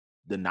mean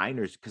the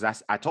Niners?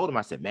 Because I told him,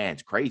 I said, man,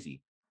 it's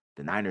crazy.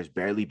 The Niners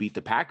barely beat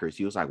the Packers.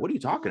 He was like, what are you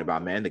talking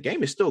about, man? The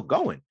game is still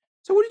going.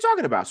 So what are you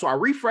talking about? So I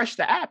refreshed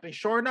the app, and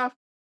sure enough,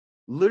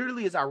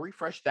 literally as I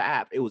refreshed the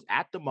app, it was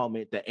at the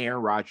moment that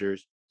Aaron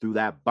Rodgers threw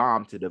that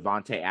bomb to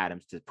Devontae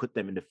Adams to put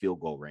them in the field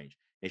goal range.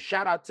 And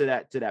shout out to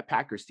that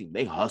Packers team.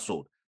 They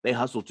hustled. They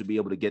hustled to be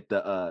able to get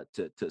to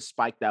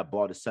spike that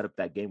ball to set up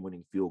that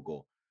game-winning field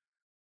goal.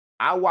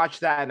 I watched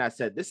that and I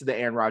said, this is the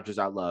Aaron Rodgers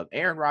I love.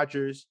 Aaron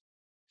Rodgers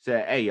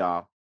said, hey,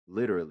 y'all,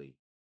 literally,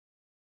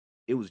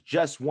 it was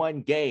just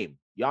one game.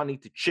 Y'all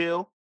need to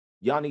chill.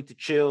 Y'all need to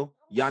chill.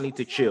 Y'all need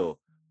to chill.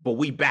 But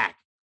we back.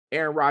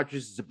 Aaron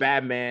Rodgers is a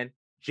bad man.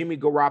 Jimmy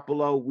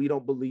Garoppolo, we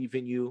don't believe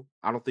in you.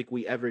 I don't think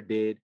we ever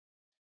did.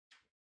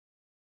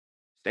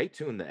 Stay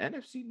tuned. The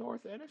NFC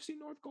North going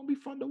to be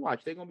fun to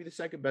watch. They're going to be the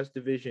second best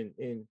division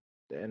in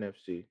the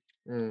NFC.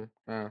 I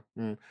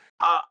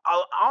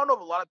don't know if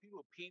a lot of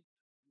people peeped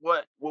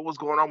what was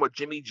going on with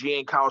Jimmy G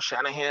and Kyle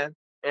Shanahan.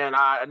 And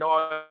I know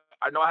I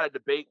had a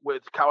debate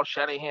with Kyle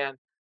Shanahan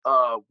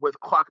with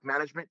clock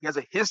management. He has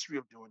a history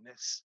of doing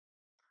this.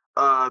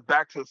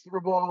 Back to the Super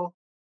Bowl,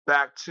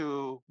 back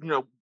to,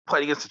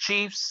 playing against the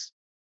Chiefs.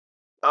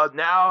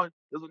 Now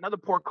there's another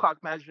poor clock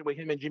management with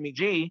him and Jimmy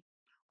G,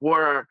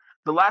 where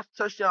the last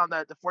touchdown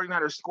that the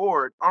 49ers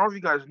scored, I don't know if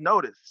you guys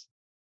noticed,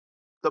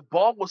 the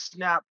ball was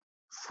snapped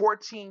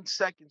 14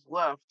 seconds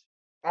left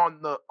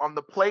on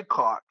the play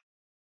clock,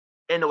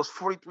 and it was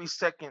 43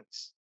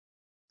 seconds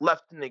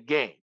left in the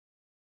game.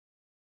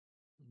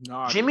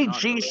 No, Jimmy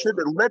G should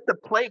have let the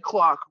play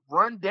clock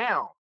run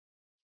down.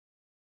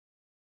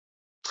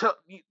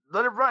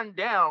 Let it run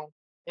down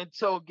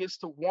until it gets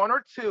to 1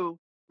 or 2,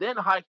 then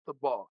hike the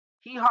ball.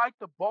 He hiked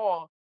the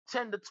ball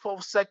 10 to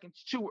 12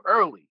 seconds too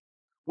early,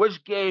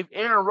 which gave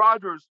Aaron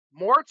Rodgers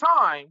more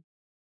time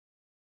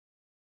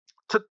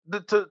to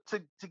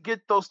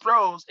get those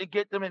throws and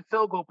get them in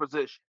field goal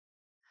position.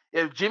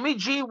 If Jimmy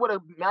G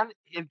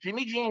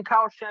and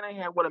Kyle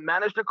Shanahan would have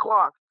managed the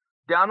clock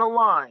down the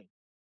line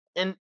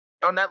and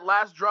on that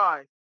last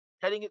drive,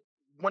 heading it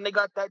when they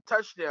got that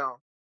touchdown,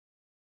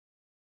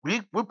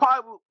 we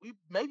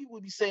maybe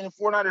would be saying the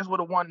 49ers would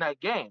have won that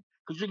game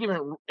because you're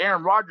giving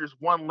Aaron Rodgers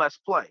one less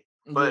play.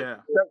 But yeah,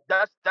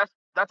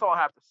 that's all I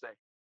have to say.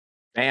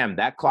 Damn,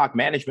 that clock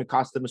management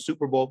cost them a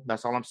Super Bowl.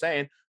 That's all I'm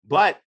saying.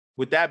 But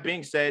with that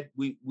being said,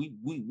 we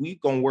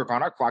gonna work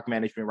on our clock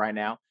management right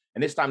now,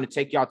 and it's time to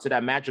take y'all to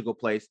that magical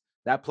place,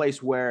 that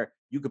place where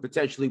you could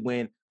potentially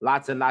win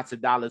lots and lots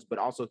of dollars, but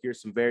also hear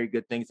some very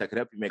good things that could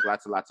help you make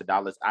lots and lots of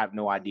dollars. I have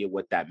no idea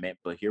what that meant,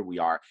 but here we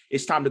are.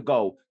 It's time to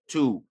go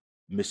to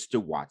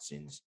Mr.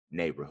 Watson's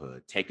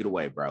neighborhood. Take it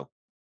away, bro.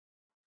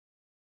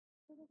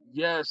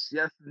 Yes,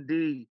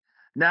 indeed.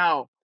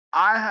 Now,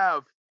 I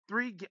have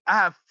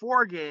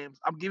 4 games.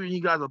 I'm giving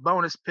you guys a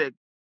bonus pick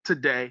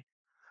today.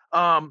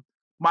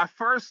 My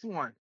first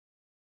one,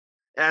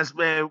 as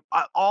man,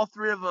 all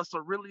 3 of us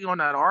are really on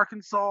that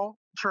Arkansas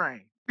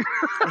train.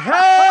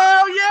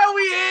 Hell yeah,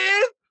 we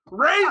is.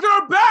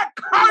 Razorback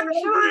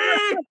country.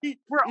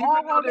 We're Even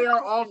all though on they the are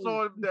same.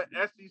 also in the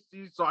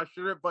SEC, so I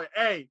shouldn't. But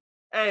hey,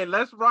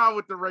 let's ride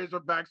with the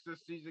Razorbacks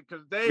this season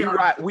because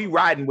we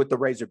riding with the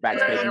Razorbacks,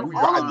 Yeah, baby. yeah, We we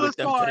riding are. with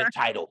them to the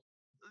title.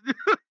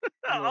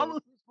 All of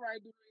us right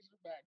the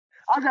Razorback.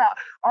 I got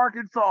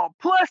Arkansas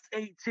plus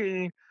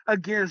 18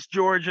 against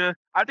Georgia.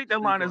 I think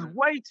that line is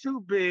way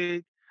too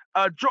big.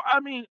 I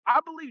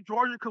believe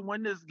Georgia could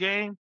win this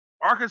game.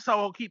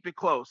 Arkansas will keep it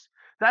close.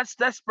 That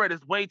spread is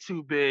way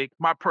too big.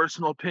 My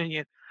personal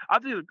opinion. I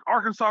think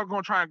Arkansas is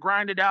going to try and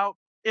grind it out.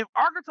 If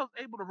Arkansas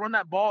is able to run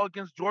that ball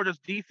against Georgia's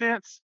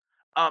defense,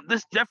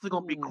 this definitely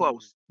going to be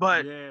close.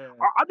 But yeah.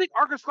 I think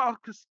Arkansas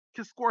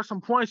can score some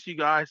points, you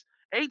guys.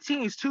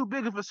 18 is too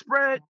big of a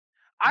spread.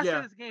 I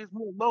say this game is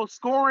more low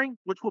scoring,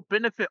 which will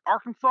benefit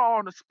Arkansas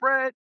on the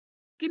spread.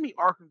 Give me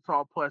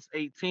Arkansas plus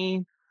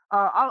 18.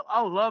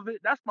 I love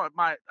it. That's one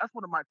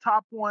of my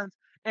top ones.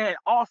 And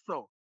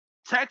also,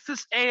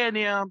 Texas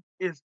A&M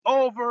is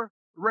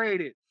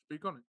overrated.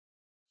 Speak on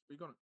it.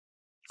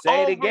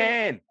 Say it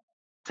again.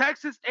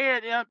 Texas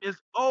A&M is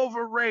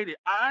overrated.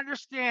 I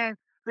understand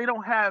they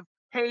don't have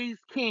Hayes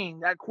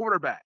King at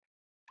quarterback.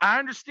 I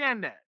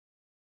understand that.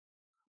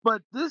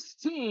 But this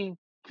team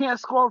can't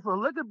score for a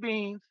lick of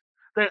beans.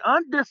 They're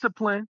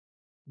undisciplined.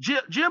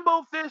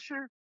 Jimbo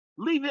Fisher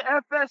leaving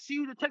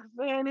FSU to Texas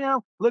A&M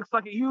looks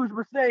like a huge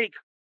mistake.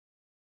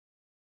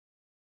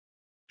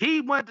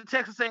 He went to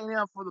Texas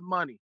A&M for the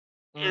money.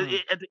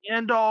 At the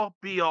end all,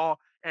 be all,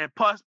 and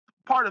plus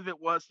part of it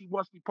was he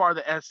wants to be part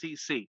of the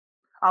SEC.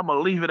 I'm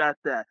gonna leave it at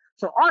that.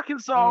 So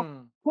Arkansas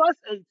plus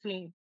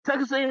 18.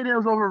 Texas A&M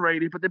is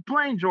overrated, but they're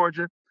playing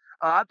Georgia.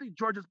 I think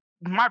Georgia's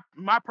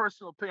my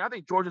personal opinion. I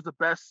think Georgia's the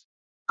best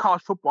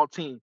college football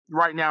team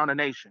right now in the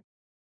nation.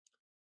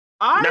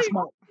 I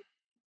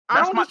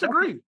don't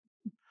disagree.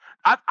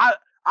 I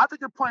think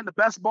they're playing the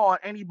best ball of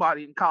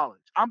anybody in college.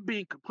 I'm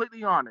being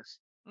completely honest.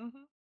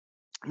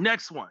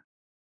 Next one.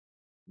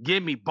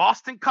 Give me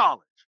Boston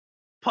College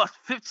plus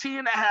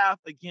 15.5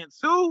 against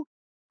who?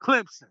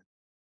 Clemson.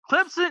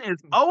 Clemson is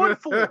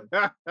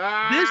 0-4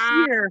 this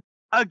year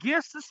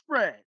against the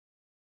spread.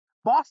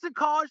 Boston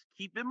College,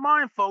 keep in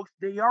mind, folks,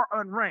 they are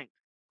unranked.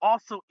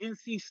 Also,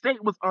 NC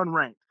State was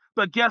unranked.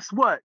 But guess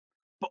what?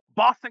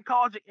 Boston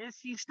College and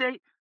NC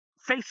State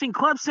facing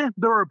Clemson,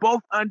 they were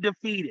both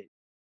undefeated.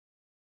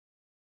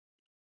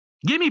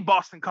 Give me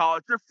Boston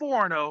College. They're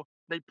 4-0.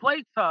 They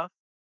play tough.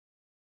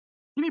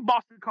 Give me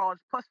Boston College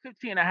plus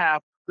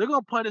 15.5. They're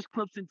going to play this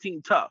Clemson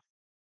team tough.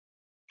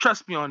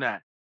 Trust me on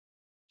that.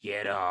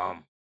 Get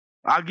them.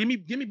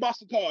 Give me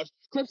Boston College.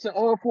 Clemson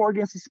 0-4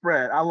 against the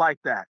spread. I like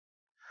that.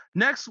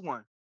 Next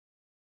one.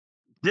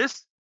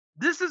 This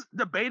is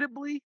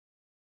debatably,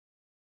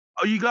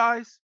 you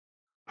guys,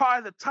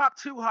 probably the top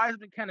two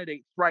Heisman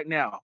candidates right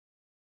now.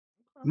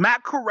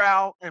 Matt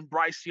Corral and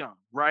Bryce Young,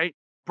 right?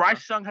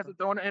 Bryce Young hasn't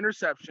thrown an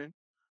interception.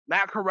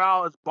 Matt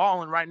Corral is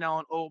balling right now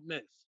on Ole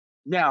Miss.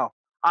 Now,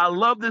 I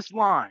love this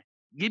line.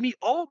 Give me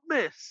Ole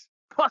Miss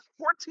plus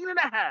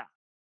 14.5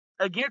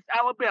 against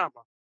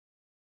Alabama.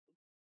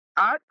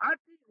 I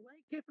think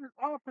Lane Kiffin's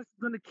offense is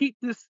going to keep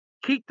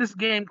this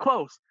game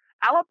close.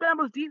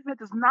 Alabama's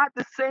defense is not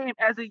the same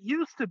as it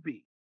used to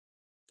be.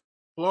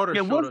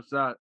 Florida showed us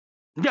that.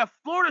 Yeah,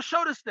 Florida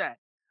showed us that.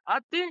 I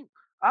think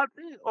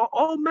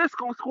Ole Miss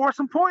gonna score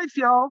some points,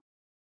 y'all.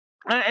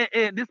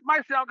 And this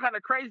might sound kind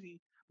of crazy.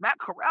 Matt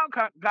Corral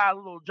got a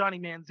little Johnny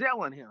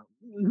Manziel in him.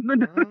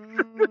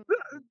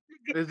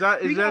 Is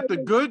that the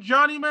good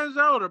Johnny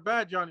Manziel or the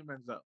bad Johnny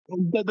Manziel?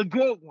 The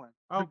good one.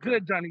 Okay. The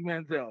good Johnny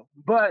Manziel.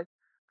 But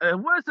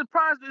we're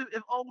surprised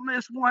if Ole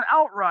Miss won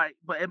outright.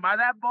 But am I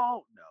that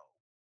bold? No.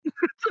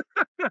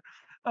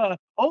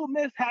 Ole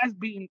Miss has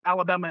beaten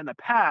Alabama in the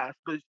past,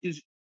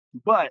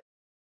 but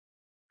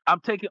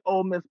I'm taking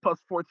Ole Miss plus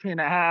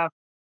 14.5.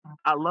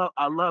 I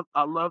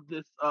love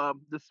this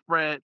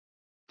spread.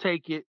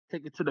 Take it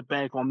to the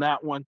bank on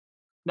that one.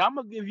 Now I'm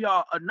gonna give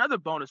y'all another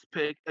bonus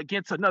pick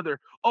against another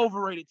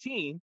overrated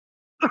team.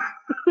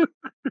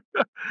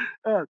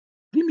 Give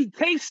me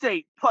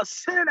K-State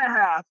plus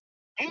 10.5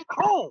 at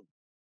home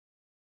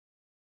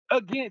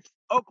against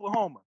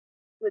Oklahoma.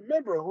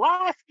 Remember,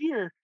 last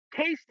year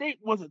K-State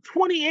was a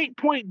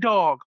 28-point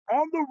dog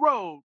on the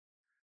road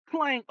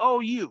playing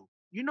OU.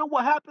 You know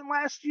what happened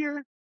last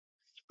year?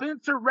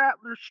 Spencer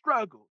Rattler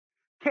struggled.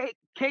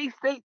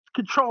 K-State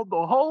controlled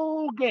the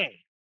whole game.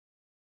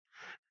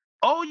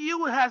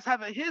 OU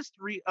have a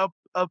history of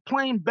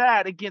playing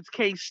bad against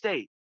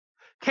K-State.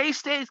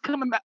 K-State's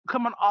coming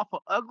off an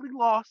ugly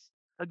loss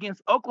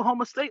against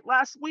Oklahoma State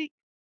last week.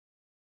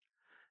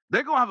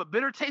 They're going to have a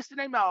bitter taste in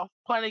their mouth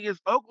playing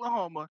against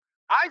Oklahoma.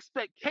 I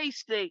expect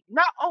K-State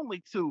not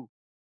only to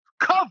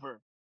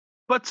cover,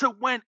 but to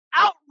win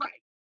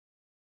outright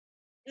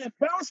and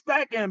bounce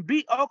back and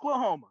beat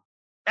Oklahoma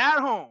at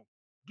home.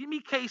 Give me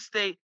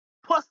K-State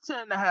plus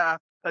 10.5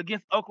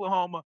 against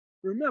Oklahoma.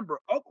 Remember,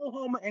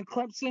 Oklahoma and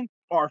Clemson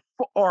are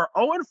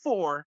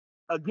 0-4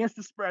 against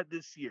the spread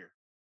this year.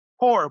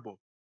 Horrible.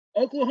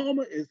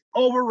 Oklahoma is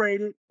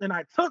overrated, and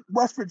I took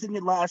West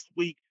Virginia last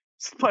week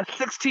plus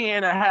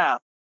 16.5.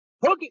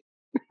 Hook it.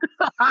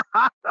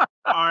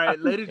 All right,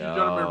 ladies and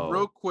gentlemen,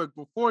 real Yo. quick,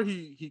 before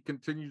he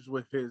continues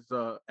with his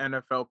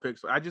NFL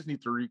picks, I just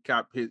need to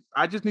recap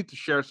I just need to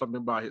share something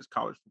about his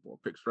college football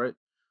picks, right?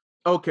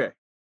 Okay.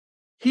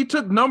 He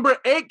took number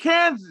 8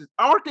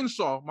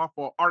 Arkansas, my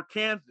fault.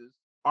 Arkansas.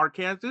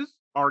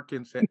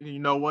 You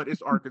know what?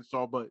 It's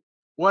Arkansas, but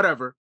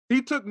whatever.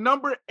 He took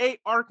number 8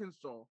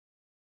 Arkansas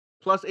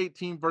plus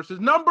 18 versus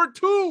number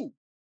 2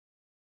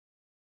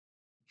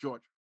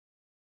 Georgia.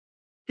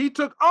 He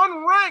took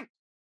unranked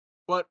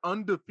but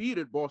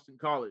undefeated Boston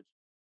College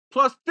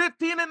plus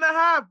 15 and a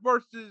half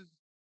versus,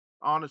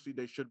 honestly,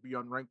 they should be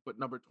unranked, but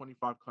number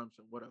 25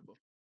 Clemson, whatever.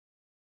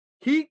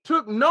 He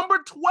took number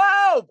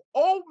 12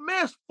 Ole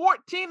Miss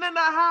 14 and a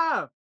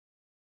half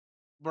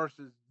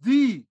versus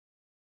the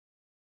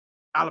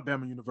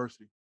Alabama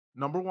University,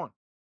 number 1.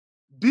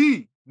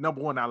 The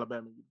number 1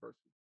 Alabama University.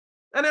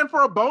 And then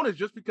for a bonus,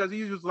 just because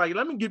he was like,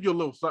 let me give you a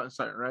little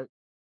something, right?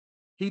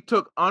 He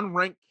took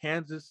unranked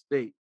Kansas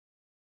State.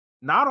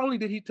 Not only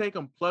did he take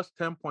them plus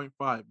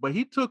 10.5, but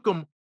he took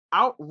them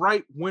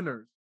outright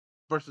winners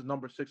versus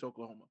number 6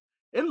 Oklahoma.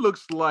 It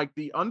looks like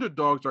the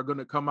underdogs are going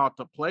to come out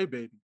to play,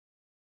 baby.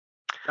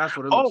 That's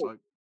what it looks like.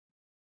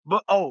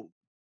 But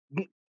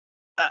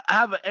I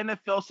have an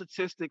NFL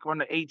statistic on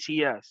the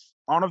ATS.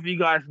 I don't know if you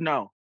guys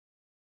know.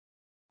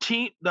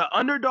 The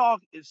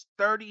underdog is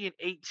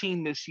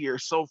 30-18 this year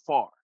so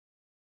far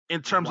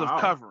in terms of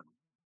covering.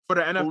 For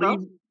the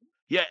NFL?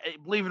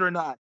 Believe it or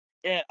not.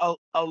 And a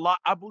lot,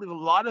 I believe a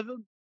lot of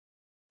them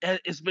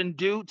it's been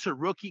due to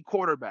rookie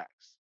quarterbacks.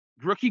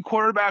 Rookie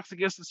quarterbacks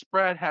against the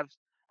spread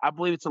I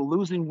believe it's a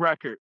losing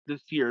record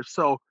this year.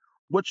 So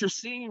what you're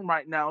seeing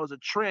right now is a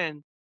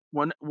trend.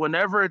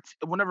 Whenever a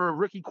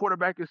rookie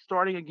quarterback is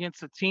starting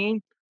against a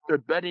team, they're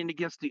betting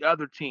against the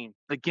other team,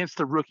 against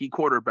the rookie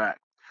quarterback.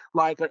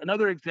 Like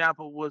another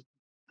example was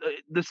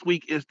this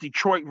week is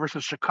Detroit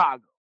versus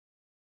Chicago.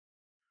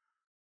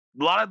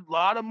 A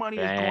lot of money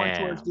is going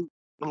towards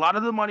a lot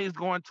of the money is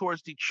going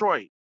towards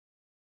Detroit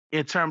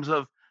in terms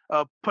of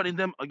putting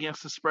them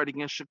against the spread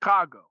against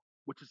Chicago,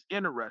 which is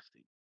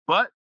interesting.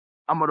 But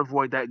I'm gonna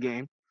avoid that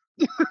game.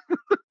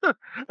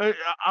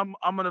 I'm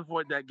gonna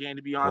avoid that game,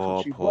 to be honest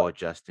with you. Poor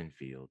Justin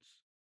Fields.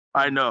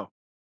 I know.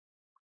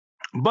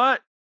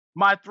 But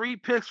my 3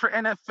 picks for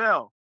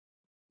NFL.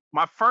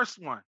 My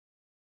first one,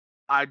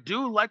 I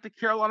do like the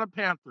Carolina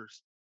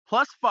Panthers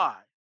 +5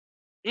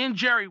 in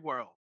Jerry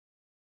World.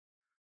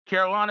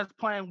 Carolina's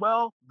playing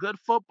well, good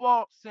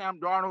football. Sam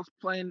Darnold's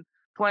playing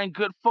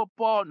good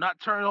football, not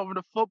turning over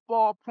the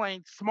football,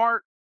 playing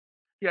smart.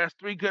 He has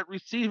 3 good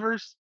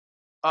receivers.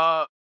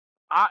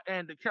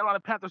 And the Carolina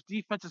Panthers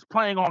defense is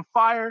playing on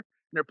fire. And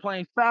they're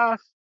playing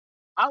fast.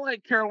 I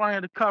like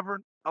Carolina to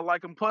cover. I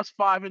like them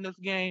 +5 in this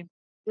game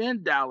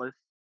in Dallas.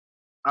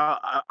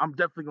 I'm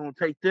definitely going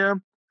to take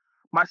them.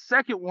 My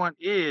second one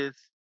is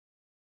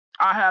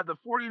I have the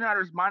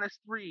 49ers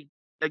 -3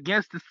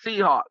 against the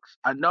Seahawks.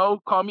 I know,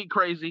 call me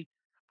crazy.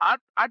 I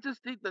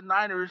just think the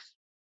Niners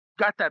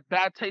got that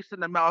bad taste in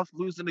their mouth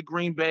losing to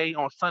Green Bay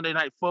on Sunday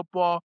Night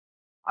Football.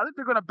 I think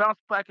they're going to bounce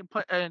back and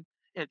play, and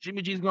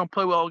Jimmy G's going to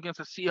play well against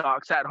the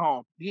Seahawks at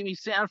home. Give me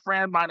San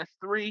Fran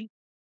 -3.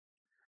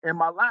 And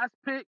my last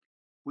pick,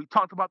 we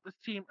talked about this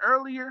team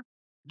earlier.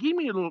 Give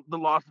me the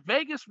Las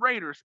Vegas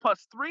Raiders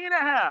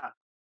 +3.5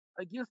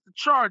 against the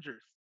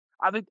Chargers.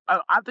 I think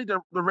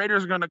the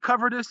Raiders are going to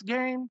cover this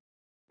game,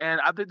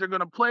 and I think they're going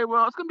to play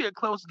well. It's going to be a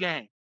close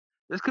game.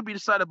 This could be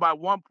decided by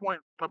 1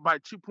 point, by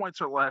 2 points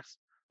or less.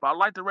 But I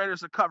like the Raiders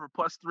to cover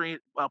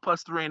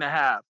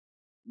 +3.5.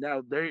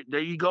 Now there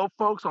you go,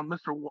 folks, on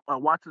Mr.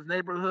 Watson's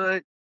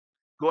Neighborhood.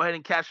 Go ahead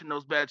and cash in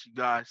those bets, you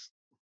guys.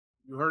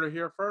 You heard it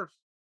here first.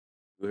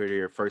 You heard it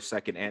here first,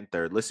 second, and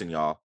third. Listen,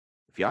 y'all.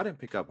 If y'all didn't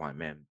pick up on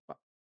man,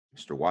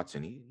 Mr.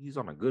 Watson, he's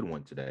on a good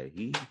one today.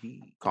 He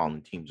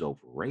calling teams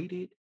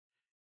overrated.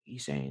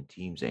 He's saying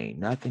teams ain't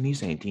nothing. He's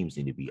saying teams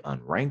need to be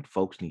unranked.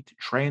 Folks need to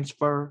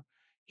transfer.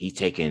 He's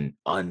taking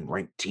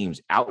unranked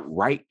teams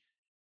outright.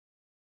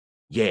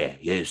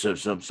 Yeah. So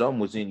some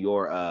was in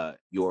your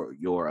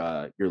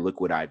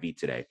liquid IV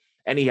today.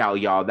 Anyhow,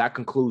 y'all, that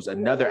concludes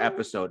another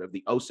episode of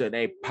the OSA and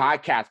A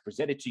podcast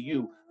presented to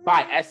you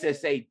by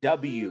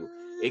SSAW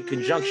in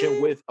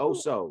conjunction with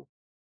OSO.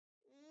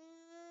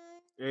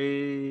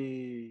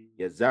 Hey.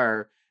 Yes,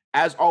 sir.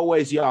 As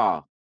always,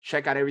 y'all,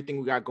 check out everything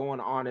we got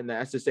going on in the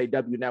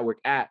SSAW network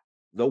at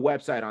the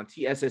website on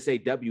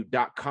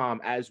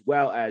tssaw.com, as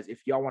well as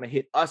if y'all want to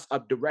hit us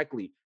up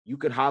directly, you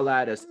can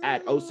holla at us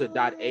at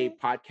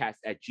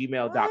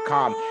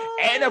osa.apodcast@gmail.com.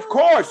 And of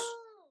course,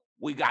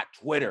 we got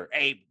Twitter.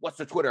 Abe, what's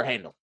the Twitter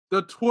handle?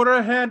 The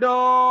Twitter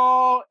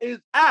handle is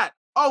at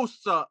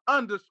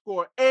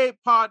OSA_A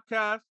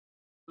podcast.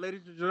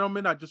 Ladies and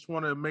gentlemen, I just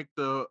want to make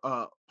the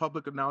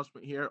public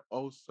announcement here.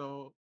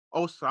 Osahan,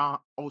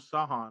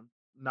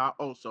 not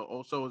Oso.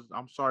 Oso is,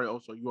 I'm sorry,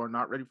 Oso, you are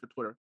not ready for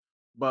Twitter.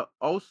 But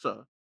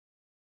Osa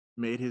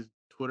made his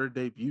Twitter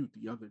debut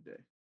the other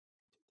day.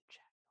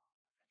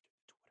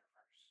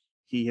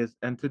 He has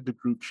entered the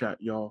group chat,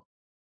 y'all.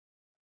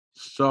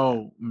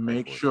 So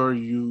make sure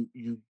you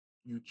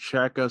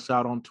check us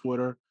out on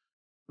Twitter.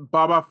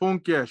 Baba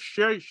Funke,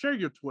 share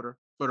your Twitter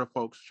for the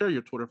folks. Share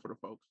your Twitter for the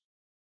folks.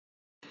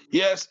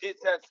 Yes,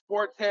 it's at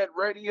Sportshead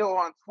Radio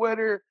on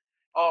Twitter,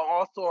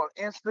 also on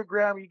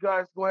Instagram. You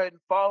guys go ahead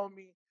and follow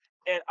me.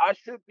 And I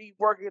should be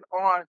working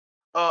on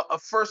a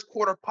first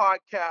quarter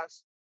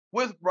podcast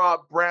with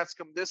Rob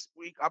Branscombe this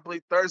week. I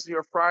believe Thursday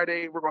or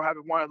Friday. We're going to have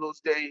it one of those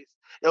days.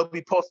 It'll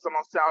be posted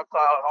on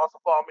SoundCloud. Also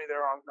follow me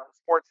there on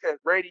Sportshead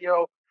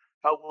Radio.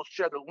 I will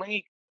share the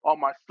link on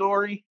my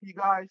story. You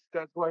guys go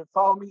ahead and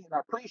follow me, and I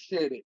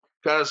appreciate it.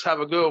 Guys, have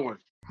a good one.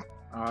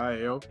 All right,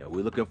 yo. Yeah,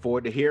 we're looking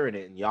forward to hearing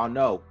it. And y'all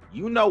know,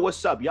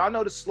 what's up. Y'all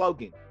know the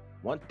slogan.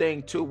 One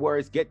thing, 2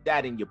 words, get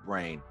that in your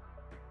brain.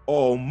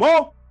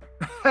 Omo.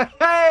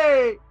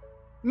 Hey,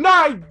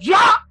 Niger.